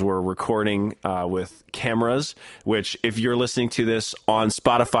us, because we're recording with cameras, which if you're listening to this on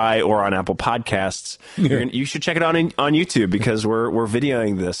Spotify or on Apple Podcasts, you should check it out on YouTube, because we're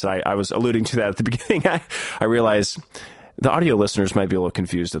videoing this. I was alluding to that at the beginning. I realized the audio listeners might be a little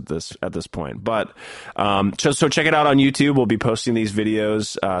confused at this point, but so check it out on YouTube. We'll be posting these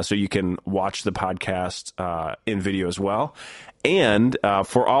videos so you can watch the podcast in video as well. And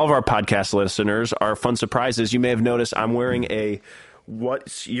for all of our podcast listeners, our fun surprises, you may have noticed I'm wearing a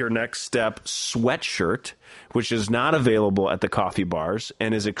What's Your Next Step sweatshirt, which is not available at the coffee bars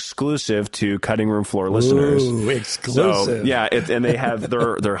and is exclusive to Cutting Room Floor listeners. Ooh, exclusive. So, and they have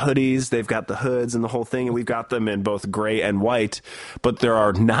their hoodies, they've got the hoods and the whole thing, and we've got them in both gray and white, but there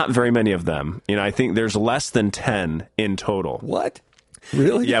are not very many of them. I think there's less than 10 in total. What?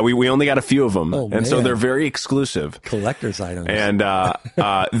 Really? Yeah, we only got a few of them. Oh, and so man. they're very exclusive. Collector's items. And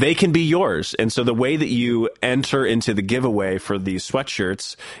they can be yours. And so the way that you enter into the giveaway for these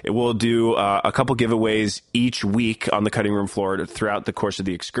sweatshirts, it will do a couple giveaways each week on the cutting room floor throughout the course of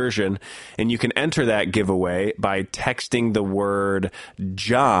the excursion. And you can enter that giveaway by texting the word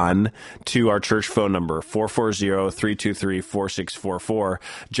John to our church phone number, 440-323-4644.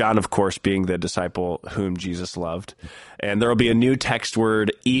 John, of course, being the disciple whom Jesus loved. And there will be a new text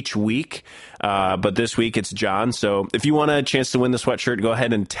word each week. But this week it's John. So if you want a chance to win the sweatshirt, go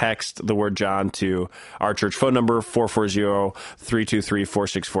ahead and text the word John to our church phone number,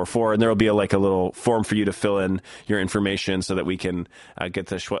 440-323-4644. And there will be a little form for you to fill in your information so that we can get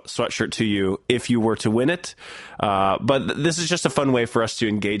the sweatshirt to you if you were to win it. But this is just a fun way for us to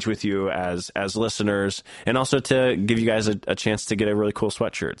engage with you as listeners, and also to give you guys a chance to get a really cool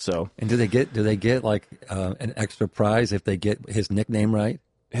sweatshirt. So, and do they get an extra prize if they get his nickname right?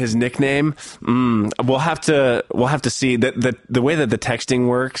 His nickname, we'll have to see that the way that the texting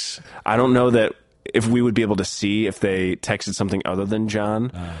works. I don't know that if we would be able to see if they texted something other than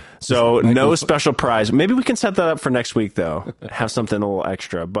John. So no special prize. Maybe we can set that up for next week, though. Have something a little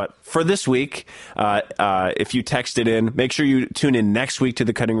extra. But for this week, if you text it in, make sure you tune in next week to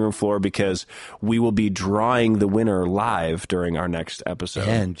the cutting room floor, because we will be drawing the winner live during our next episode.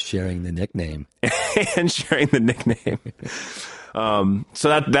 And sharing the nickname.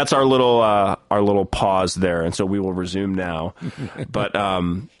 So that's our little pause there. And so we will resume now. But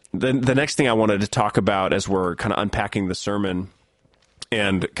the next thing I wanted to talk about as we're kind of unpacking the sermon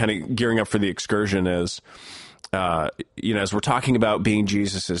and kind of gearing up for the excursion is, as we're talking about being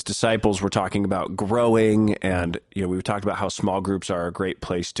Jesus's disciples, we're talking about growing, and we've talked about how small groups are a great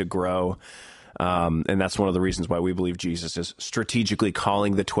place to grow. And that's one of the reasons why we believe Jesus is strategically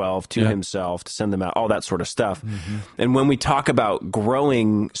calling the 12 to himself, to send them out, all that sort of stuff. Mm-hmm. And when we talk about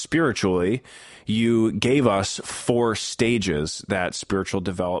growing spiritually, you gave us 4 stages that spiritual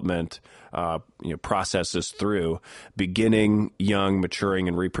development processes through: beginning, young, maturing,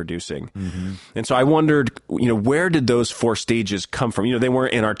 and reproducing. Mm-hmm. And so I wondered, where did those 4 stages come from? They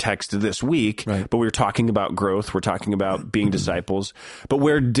weren't in our text this week, right, but we were talking about growth. We're talking about being disciples. But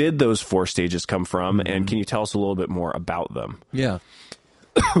where did those 4 stages come from? Mm-hmm. And can you tell us a little bit more about them? Yeah.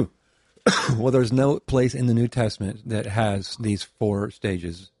 Well, there's no place in the New Testament that has these 4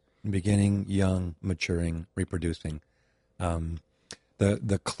 stages: beginning, young, maturing, reproducing.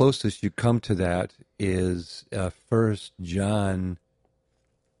 The closest you come to that is 1 John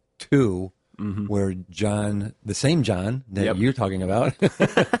 2, mm-hmm, where John, the same John that you're talking about,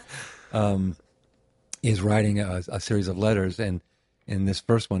 is writing a series of letters. And in this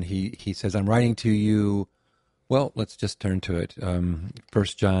first one, he says, I'm writing to you. Well, let's just turn to it. 1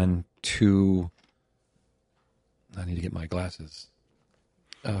 John 2. I need to get my glasses.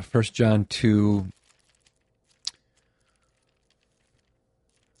 1 John 2.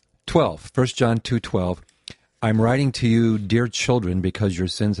 12. 1 John 2:12. I'm writing to you, dear children, because your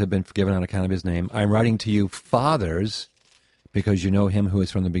sins have been forgiven on account of his name. I'm writing to you, fathers, because you know him who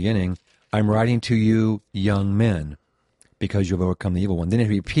is from the beginning. I'm writing to you, young men, because you have overcome the evil one. Then it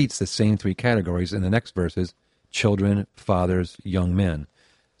repeats the same 3 categories in the next verses: children, fathers, young men.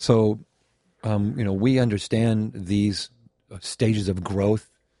 So, we understand these stages of growth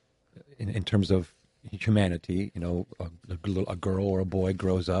in terms of humanity. A girl or a boy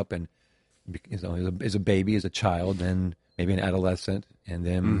grows up and is a baby, is a child, then maybe an adolescent, and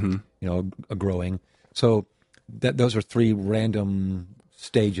then a growing. So those are 3 random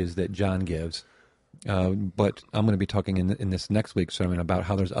stages that John gives. But I'm going to be talking in this next week's sermon about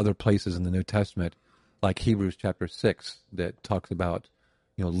how there's other places in the New Testament, like Hebrews chapter 6, that talks about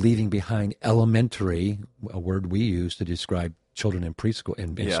leaving behind elementary, a word we use to describe children in preschool,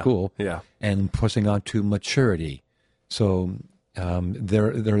 in school, and pushing on to maturity. So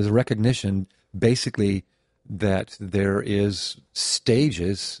there is a recognition, basically, that there is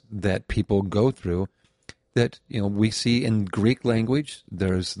stages that people go through that we see in Greek language.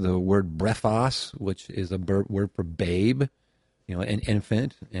 There's the word brephos, which is a word for babe, an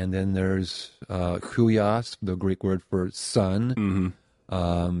infant, and then there's huios, the Greek word for son. Mm-hmm.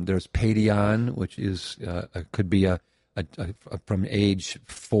 There's paidion, which is could be a from age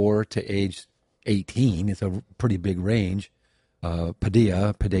 4 to age 18. It's a pretty big range.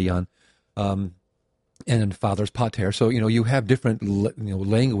 Paidion, and then father's pater. So you have different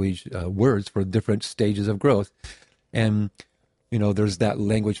language words for different stages of growth, and there's that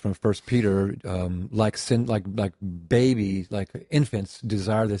language from 1 Peter, like babies, like infants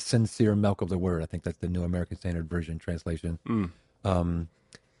desire the sincere milk of the word. I think that's the New American Standard Version translation.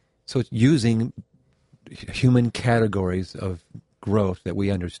 So it's using human categories of growth that we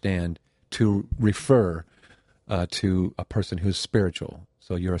understand to refer to a person who's spiritual.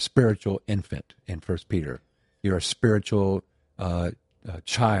 So you're a spiritual infant in 1 Peter. You're a spiritual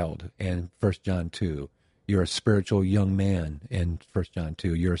child in 1 John 2. You're a spiritual young man in 1 John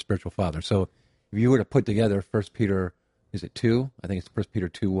 2. You're a spiritual father. So if you were to put together 1 Peter, is it 2? I think it's 1 Peter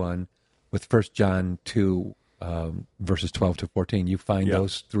 2:1 with 1 John 2, verses 12 to 14, you find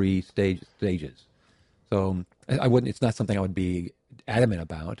those three stages. So I wouldn't. It's not something I would be adamant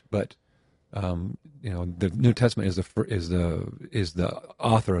about, but the New Testament is the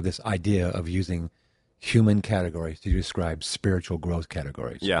author of this idea of using human categories to describe spiritual growth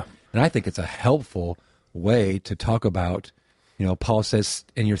categories. Yeah, and I think it's a helpful way to talk about. Paul says,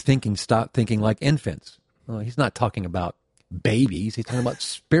 "In your thinking, stop thinking like infants." Well, he's not talking about babies. He's talking about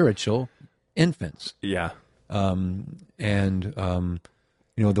spiritual infants. Yeah.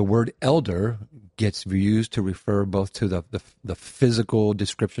 The word elder gets used to refer both to the physical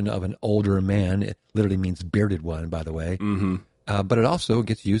description of an older man. It literally means bearded one, by the way. Mm-hmm. But it also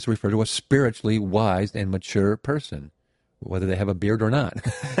gets used to refer to a spiritually wise and mature person, whether they have a beard or not.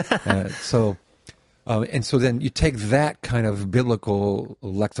 So then you take that kind of biblical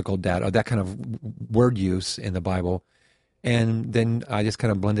lexical data, that kind of word use in the Bible, and then I just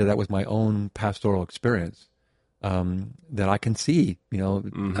kind of blended that with my own pastoral experience. That I can see,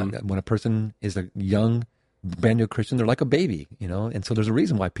 when a person is a young, brand new Christian, they're like a baby, and so there's a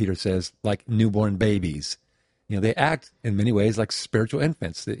reason why Peter says, like newborn babies. They act in many ways like spiritual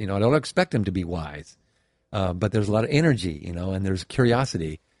infants. I don't expect them to be wise, but there's a lot of energy, and there's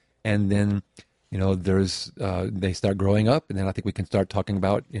curiosity, and then, they start growing up, and then I think we can start talking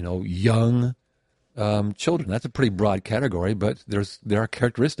about, young children. That's a pretty broad category, but there are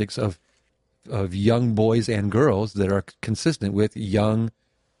characteristics of young boys and girls that are consistent with young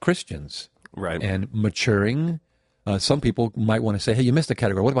Christians. Right. And maturing. Some people might want to say, hey, you missed a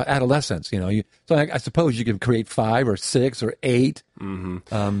category. What about adolescence? So I suppose you can create 5 or 6 or 8.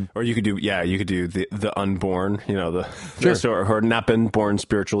 Mm-hmm. Or you could do the unborn, Sure. who are not been born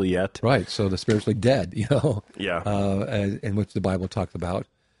spiritually yet. Right. So the spiritually dead, Yeah. in which the Bible talks about.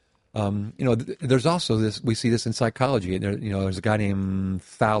 There's also this, we see this in psychology. There's a guy named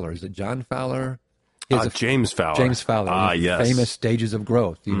Fowler. Is it John Fowler? James Fowler. James Fowler. Yes. Famous stages of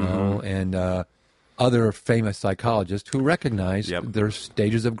growth, and other famous psychologists who recognize there's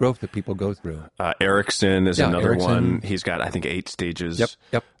stages of growth that people go through. Erickson is another Erickson. one. He's got, I think, 8 stages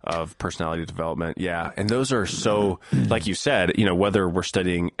of personality development. Yeah. And those are so, like you said, whether we're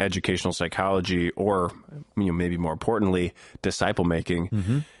studying educational psychology or, maybe more importantly, disciple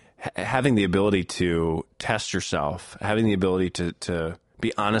making, having the ability to test yourself, having the ability to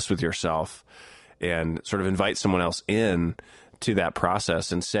be honest with yourself and sort of invite someone else in to that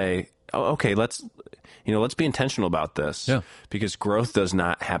process and say, oh, okay, let's be intentional about this, because growth does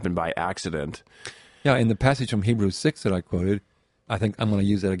not happen by accident. Yeah, in the passage from Hebrews 6 that I quoted, I think I'm going to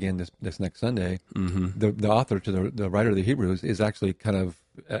use that again this next Sunday. The author to the writer of the Hebrews is actually kind of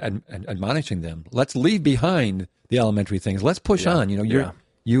admonishing them. Let's leave behind the elementary things. Let's push on.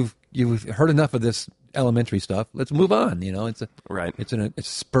 You've heard enough of this elementary stuff. Let's move on. It's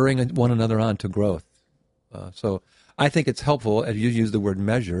spurring one another on to growth. So I think it's helpful, as you use the word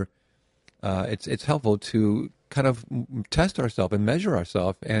measure. It's helpful to kind of test ourselves and measure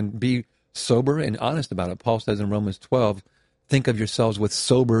ourselves and be sober and honest about it. Paul says in Romans 12, think of yourselves with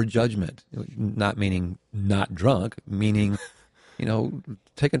sober judgment, not meaning not drunk, meaning,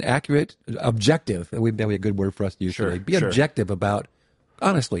 take an accurate, objective. That'd be a good word for us to use today. Be objective about,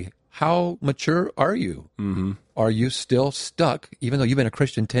 honestly, how mature are you? Mm-hmm. Are you still stuck, even though you've been a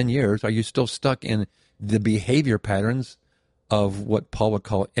Christian 10 years, are you still stuck in the behavior patterns of what Paul would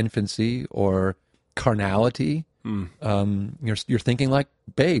call infancy or carnality? You're thinking like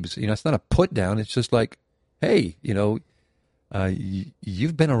babes. It's not a put down. It's just like, hey, you've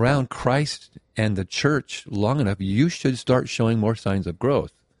been around Christ and the church long enough. You should start showing more signs of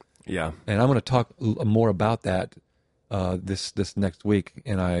growth. Yeah. And I'm going to talk more about that this next week,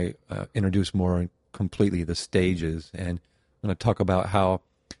 and I introduce more completely the stages, and I'm going to talk about how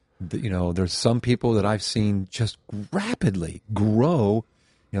there's some people that I've seen just rapidly grow.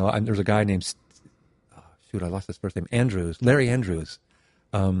 There's a guy named I lost his first name, Larry Andrews,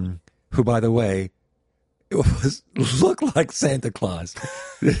 who, by the way, looked like Santa Claus.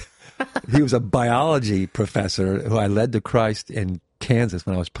 He was a biology professor who I led to Christ in Kansas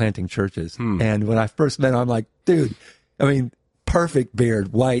when I was planting churches. And when I first met him, I'm like, dude, perfect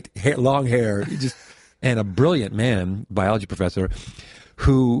beard, white hair, long hair, and a brilliant man, biology professor,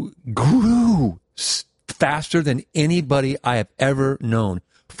 who grew faster than anybody I have ever known,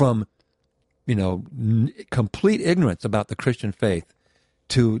 from complete ignorance about the Christian faith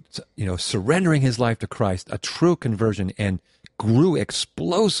to, surrendering his life to Christ, a true conversion, and grew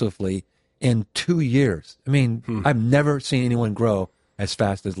explosively in 2 years. I mean, I've never seen anyone grow as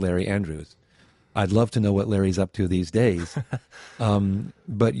fast as Larry Andrews. I'd love to know what Larry's up to these days.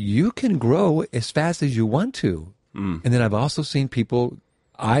 But you can grow as fast as you want to. And then I've also seen people,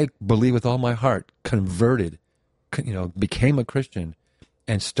 I believe with all my heart, converted, became a Christian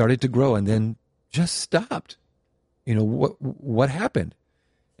and started to grow and then just stopped. What happened?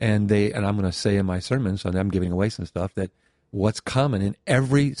 And I'm going to say in my sermons, and I'm giving away some stuff, that what's common in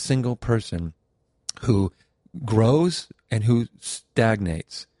every single person who grows and who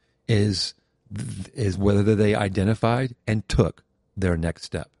stagnates is whether they identified and took their next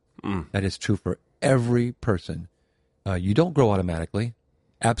step. That is true for every person. You don't grow automatically.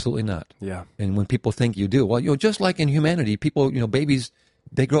 Absolutely not. Yeah. And when people think you do, well, just like in humanity, people, babies,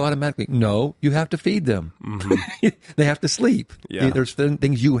 they grow automatically. No, you have to feed them. They have to sleep. Yeah. There's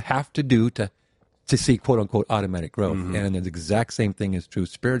things you have to do to see quote unquote automatic growth. And the exact same thing is true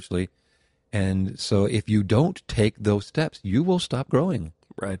spiritually. And so if you don't take those steps, you will stop growing.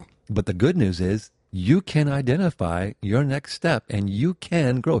 Right. But the good news is you can identify your next step and you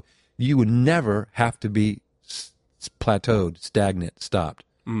can grow. You would never have to be plateaued, stagnant, stopped.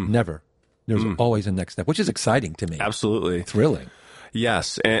 Never. There's always a next step, which is exciting to me. Absolutely. Thrilling.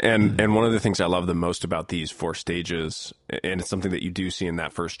 Yes. And one of the things I love the most about these 4 stages, and it's something that you do see in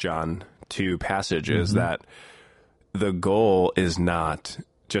that 1 John 2 passage, is that the goal is not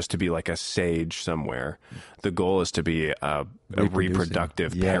just to be like a sage somewhere. The goal is to be a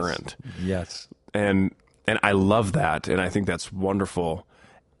reproductive parent. Yes. And I love that, and I think that's wonderful.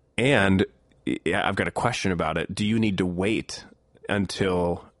 And I've got a question about it. Do you need to wait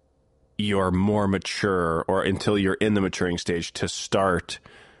until you're more mature or until you're in the maturing stage to start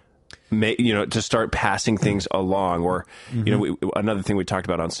passing things along? Or, another thing we talked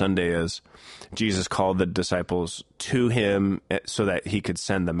about on Sunday is Jesus called the disciples to him so that he could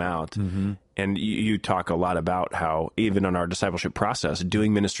send them out. And you talk a lot about how even in our discipleship process,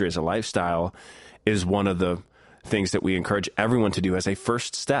 doing ministry as a lifestyle is one of the things that we encourage everyone to do as a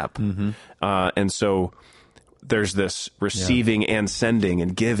first step. And so there's this receiving and sending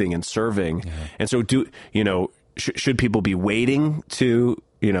and giving and serving. And so should people be waiting to,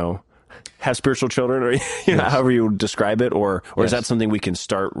 have spiritual children, or however you describe it, or is that something we can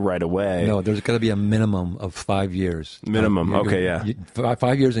start right away? No, there's got to be a minimum of 5 years. Minimum. Okay. Yeah.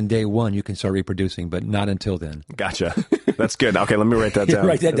 5 years in day 1, you can start reproducing, but not until then. Gotcha. That's good. Okay. Let me write that down.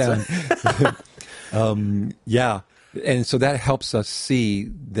 Write that down. Yeah. And so that helps us see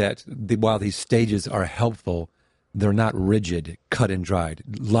that while these stages are helpful, they're not rigid, cut and dried,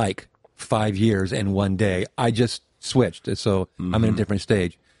 like 5 years and 1 day. I just switched. So I'm in a different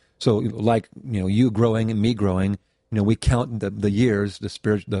stage. So like, you growing and me growing, we count the years,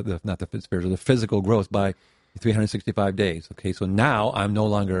 the physical growth by 365 days. Okay. So now I'm no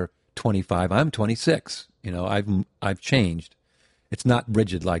longer 25. I'm 26. I've changed. It's not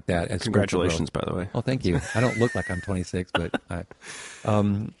rigid like that. As congratulations, by the way. Oh, thank you. I don't look like I'm 26, but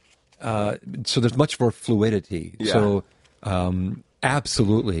so there's much more fluidity. Yeah. So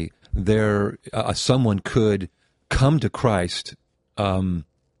absolutely, someone could come to Christ on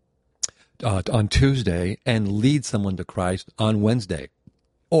Tuesday and lead someone to Christ on Wednesday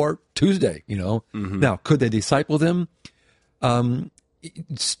or Tuesday. Now, could they disciple them?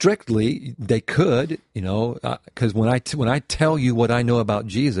 Strictly, they could, because when I tell you what I know about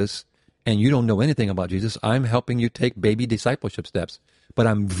Jesus and you don't know anything about Jesus, I'm helping you take baby discipleship steps. But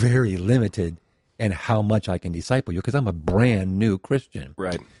I'm very limited in how much I can disciple you because I'm a brand new Christian.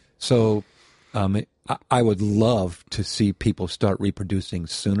 Right. So I would love to see people start reproducing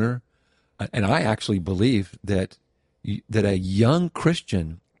sooner. And I actually believe that a young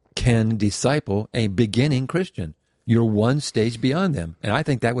Christian can disciple a beginning Christian. You're one stage beyond them. And I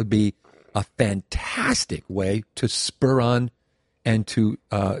think that would be a fantastic way to spur on and to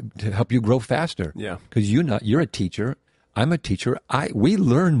help you grow faster. Yeah. Because you're a teacher. I'm a teacher. We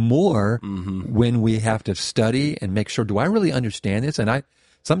learn more when we have to study and make sure, do I really understand this? And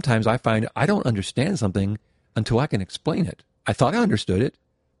sometimes I find I don't understand something until I can explain it. I thought I understood it,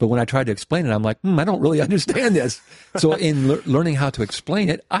 but when I tried to explain it, I'm like, I don't really understand this. So in learning how to explain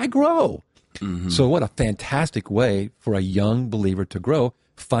it, I grow. So what a fantastic way for a young believer to grow.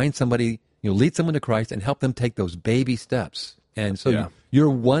 Find somebody, lead someone to Christ and help them take those baby steps. And so you're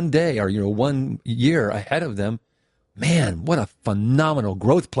 1 day or you're 1 year ahead of them. Man, what a phenomenal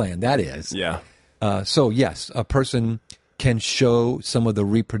growth plan that is. Yeah. So yes, a person can show some of the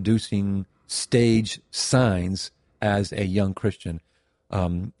reproducing stage signs as a young Christian.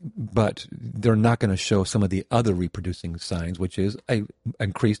 But they're not going to show some of the other reproducing signs, which is a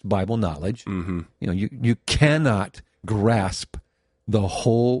increased Bible knowledge. You know, you cannot grasp the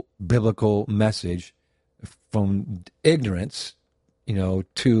whole biblical message from ignorance, you know,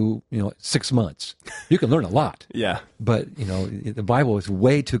 to 6 months. You can learn a lot. Yeah. But the Bible is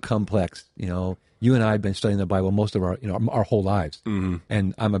way too complex. You know, you and I have been studying the Bible most of our whole lives,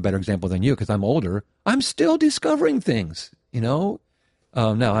 and I'm a better example than you because I'm older. I'm still discovering things. Now,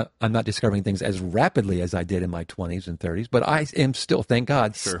 I'm not discovering things as rapidly as I did in my 20s and 30s, but I am still, thank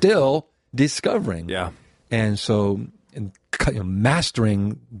God, still discovering. Yeah. And so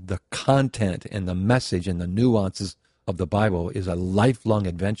mastering the content and the message and the nuances of the Bible is a lifelong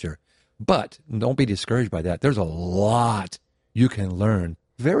adventure. But don't be discouraged by that. There's a lot you can learn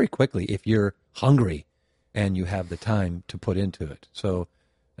very quickly if you're hungry and you have the time to put into it. So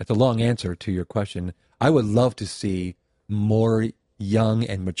that's a long answer to your question. I would love to see more young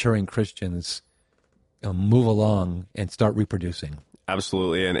and maturing Christians move along and start reproducing.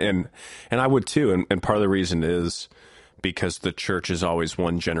 Absolutely. And I would too. And part of the reason is because the church is always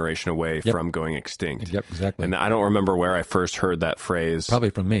one generation away from going extinct. Yep, exactly. And I don't remember where I first heard that phrase. Probably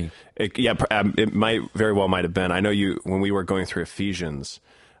from me. It might have been. I know when we were going through Ephesians,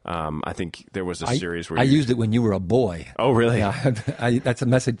 I think there was a series where I used it when you were a boy. Oh, really? Yeah, that's a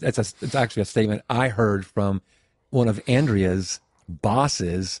message. It's actually a statement I heard from one of Andrea's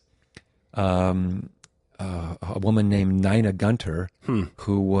bosses, a woman named Nina Gunter,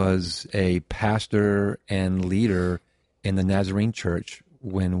 who was a pastor and leader in the Nazarene Church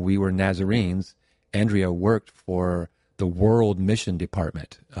when we were Nazarenes. Andrea worked for the World Mission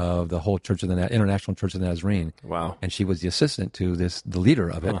Department of the whole Church of the International Church of the Nazarene. Wow! And she was the assistant to the leader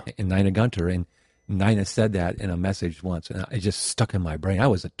of it, in Nina Gunter. And Nina said that in a message once, and it just stuck in my brain. I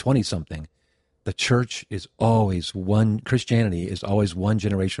was a 20-something. The church is always Christianity is always one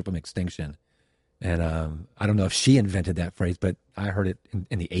generation from extinction. And I don't know if she invented that phrase, but I heard it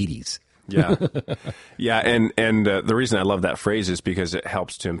in the 80s. Yeah. Yeah. And the reason I love that phrase is because it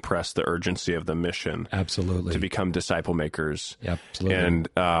helps to impress the urgency of the mission. Absolutely. To become disciple makers. Yeah, absolutely.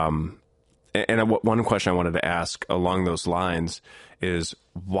 And one question I wanted to ask along those lines is,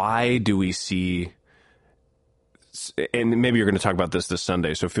 why do we see, and maybe you're going to talk about this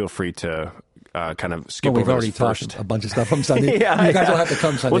Sunday, so feel free to kind of skip over we've already talked a bunch of stuff from Sunday. You guys don't have to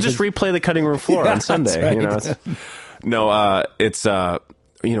come Sunday. We'll just replay the cutting room floor on Sunday. Right. It's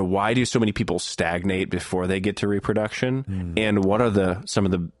why do so many people stagnate before they get to reproduction? And what are some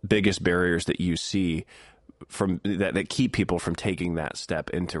of the biggest barriers that you see from that keep people from taking that step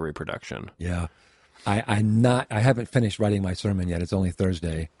into reproduction? Yeah. I haven't finished writing my sermon yet. It's only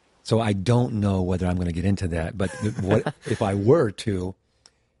Thursday. So I don't know whether I'm going to get into that. But what if I were to,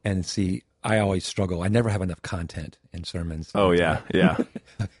 and see, I always struggle. I never have enough content in sermons. Oh, yeah.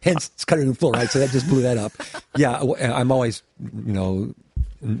 Hence, it's cutting the floor, right? So that just blew that up. Yeah, I'm always,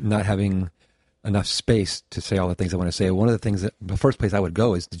 not having enough space to say all the things I want to say. One of the things the first place I would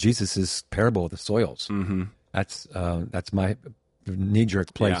go is Jesus' parable of the soils. Mm-hmm. That's my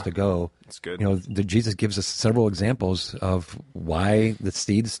knee-jerk place to go. That's good. Jesus gives us several examples of why the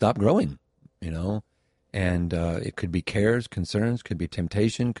seeds stop growing, and it could be cares, concerns, could be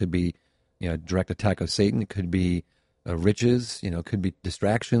temptation, could be direct attack of Satan. It could be riches. Could be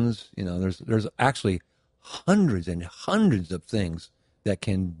distractions. There's actually hundreds and hundreds of things that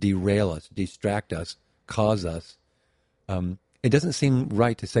can derail us, distract us, cause us. It doesn't seem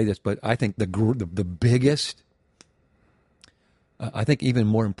right to say this, but I think the biggest, I think even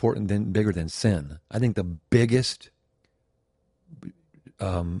more important bigger than sin, I think the biggest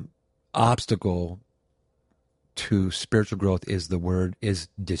obstacle to spiritual growth is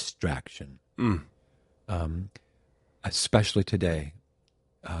distraction. Especially today.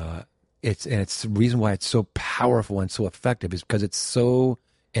 It's the reason why it's so powerful and so effective is because it's so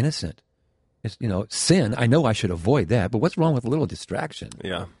innocent. It's, sin, I know I should avoid that, but what's wrong with a little distraction?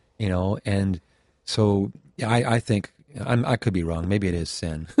 Yeah. And so I think, I could be wrong, maybe it is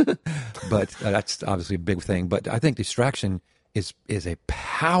sin, but that's obviously a big thing. But I think distraction is a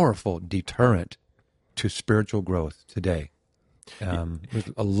powerful deterrent to spiritual growth today. There's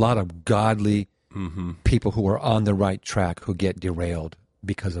a lot of godly people who are on the right track who get derailed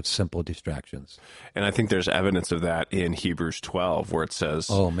because of simple distractions. And I think there's evidence of that in Hebrews 12, where it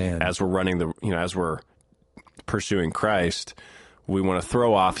says, as we're running as we're pursuing Christ, we want to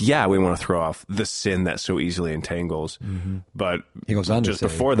throw off the sin that so easily entangles. Mm-hmm. But he goes on just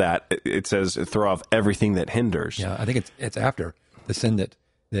before that, it says throw off everything that hinders. Yeah, I think it's after the sin that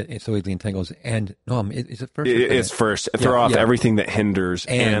that it so easily entangles. And is it first? It's first. Throw off everything that hinders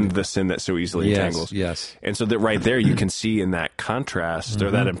and the sin that so easily entangles. Yes. And so that right there, you can see in that contrast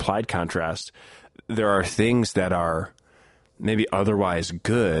or that implied contrast, there are things that are maybe otherwise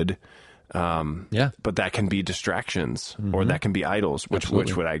good, but that can be distractions or that can be idols, which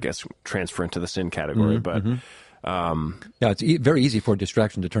would, I guess, transfer into the sin category. But it's very easy for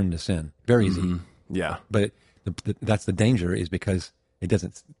distraction to turn into sin. Very easy. Yeah. But that's the danger, is because it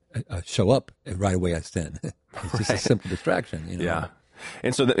doesn't show up right away as sin. It's just a simple distraction. Yeah.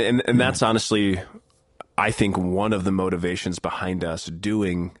 And so, and that's honestly, I think, one of the motivations behind us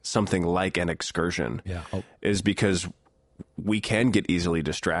doing something like an excursion is because we can get easily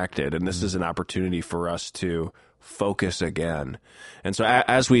distracted, and this is an opportunity for us to focus again. And so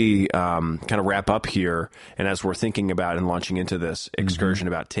as we kind of wrap up here, and as we're thinking about and launching into this excursion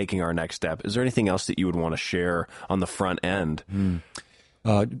about taking our next step, is there anything else that you would want to share on the front end?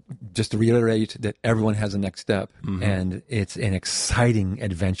 Just to reiterate that everyone has a next step, and it's an exciting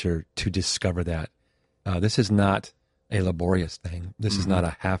adventure to discover that. This is not a laborious thing. This is not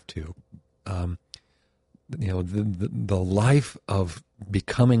a have to. The life of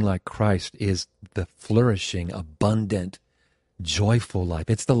becoming like Christ is the flourishing, abundant, joyful life.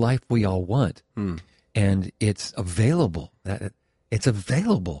 It's the life we all want, and it's available. It's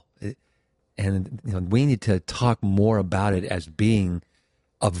available, and we need to talk more about it as being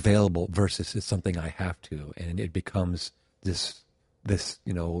available versus it's something I have to, and it becomes this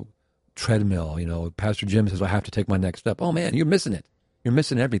treadmill. Pastor Jim says I have to take my next step. Oh man, you're missing it. You're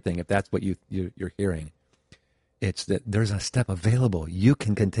missing everything if that's what you're hearing. It's that there's a step available. You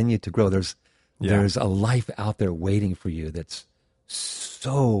can continue to grow. There's a life out there waiting for you. That's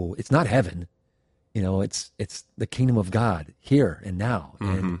it's not heaven, it's the kingdom of God here and now,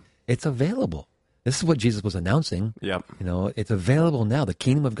 and it's available. This is what Jesus was announcing. Yep. It's available now. The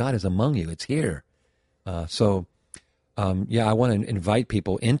kingdom of God is among you. It's here. I want to invite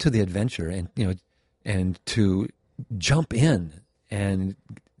people into the adventure and to jump in and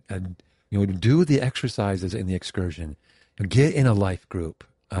do the exercises in the excursion. Get in a life group,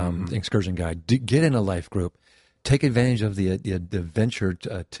 excursion guide. Get in a life group. Take advantage of the adventure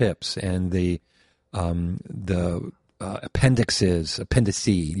tips and the appendices. You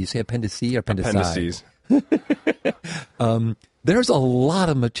say appendice or appendices? There's a lot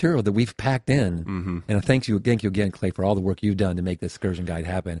of material that we've packed in, and thank you again, Clay, for all the work you've done to make this excursion guide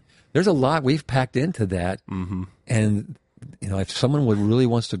happen. There's a lot we've packed into that, and if someone really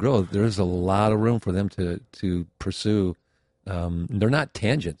wants to grow, there's a lot of room for them to pursue. They're not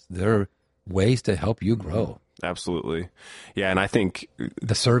tangents; they're ways to help you grow. Absolutely, yeah. And I think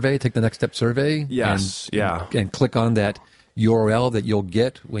the survey, take the next step survey. Yes, and click on that URL that you'll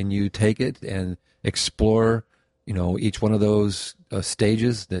get when you take it, and explore. Each one of those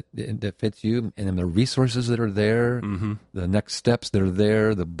stages that fits you, and then the resources that are there, the next steps that are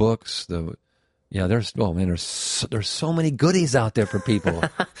there, the books, there's so many goodies out there for people.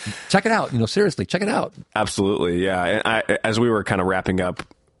 Check it out. Seriously, check it out. Absolutely, yeah. And as we were kind of wrapping up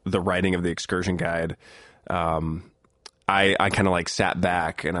the writing of the excursion guide, I kind of sat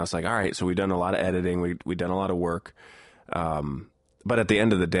back and I was like, all right, so we've done a lot of editing, we've done a lot of work, but at the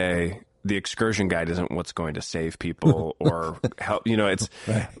end of the day, the excursion guide isn't what's going to save people or help, it's,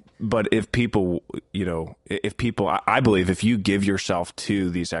 right. But if people, I believe if you give yourself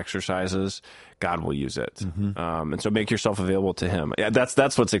to these exercises, God will use it. And so make yourself available to him. Yeah,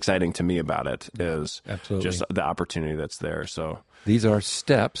 that's what's exciting to me about it is just the opportunity that's there. So these are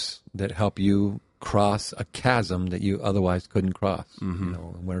steps that help you cross a chasm that you otherwise couldn't cross.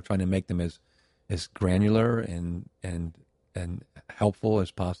 And we're trying to make them as granular and helpful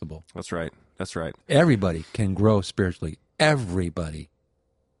as possible. That's right. Everybody can grow spiritually. Everybody.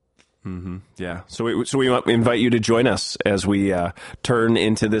 Yeah. So we invite you to join us as we turn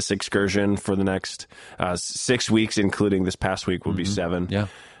into this excursion for the next 6 weeks, including this past week will be 7. Yeah.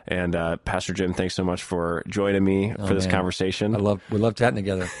 And Pastor Jim, thanks so much for joining me for this conversation. We love chatting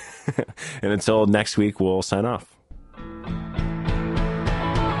together. And until next week, we'll sign off.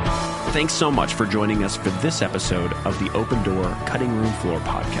 Thanks so much for joining us for this episode of the Open Door Cutting Room Floor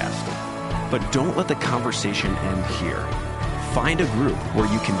podcast. But don't let the conversation end here. Find a group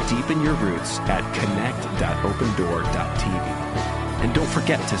where you can deepen your roots at connect.opendoor.tv. And don't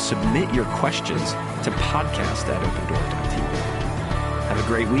forget to submit your questions to podcast@opendoor.tv. Have a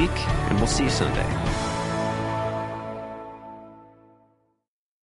great week, and we'll see you Sunday.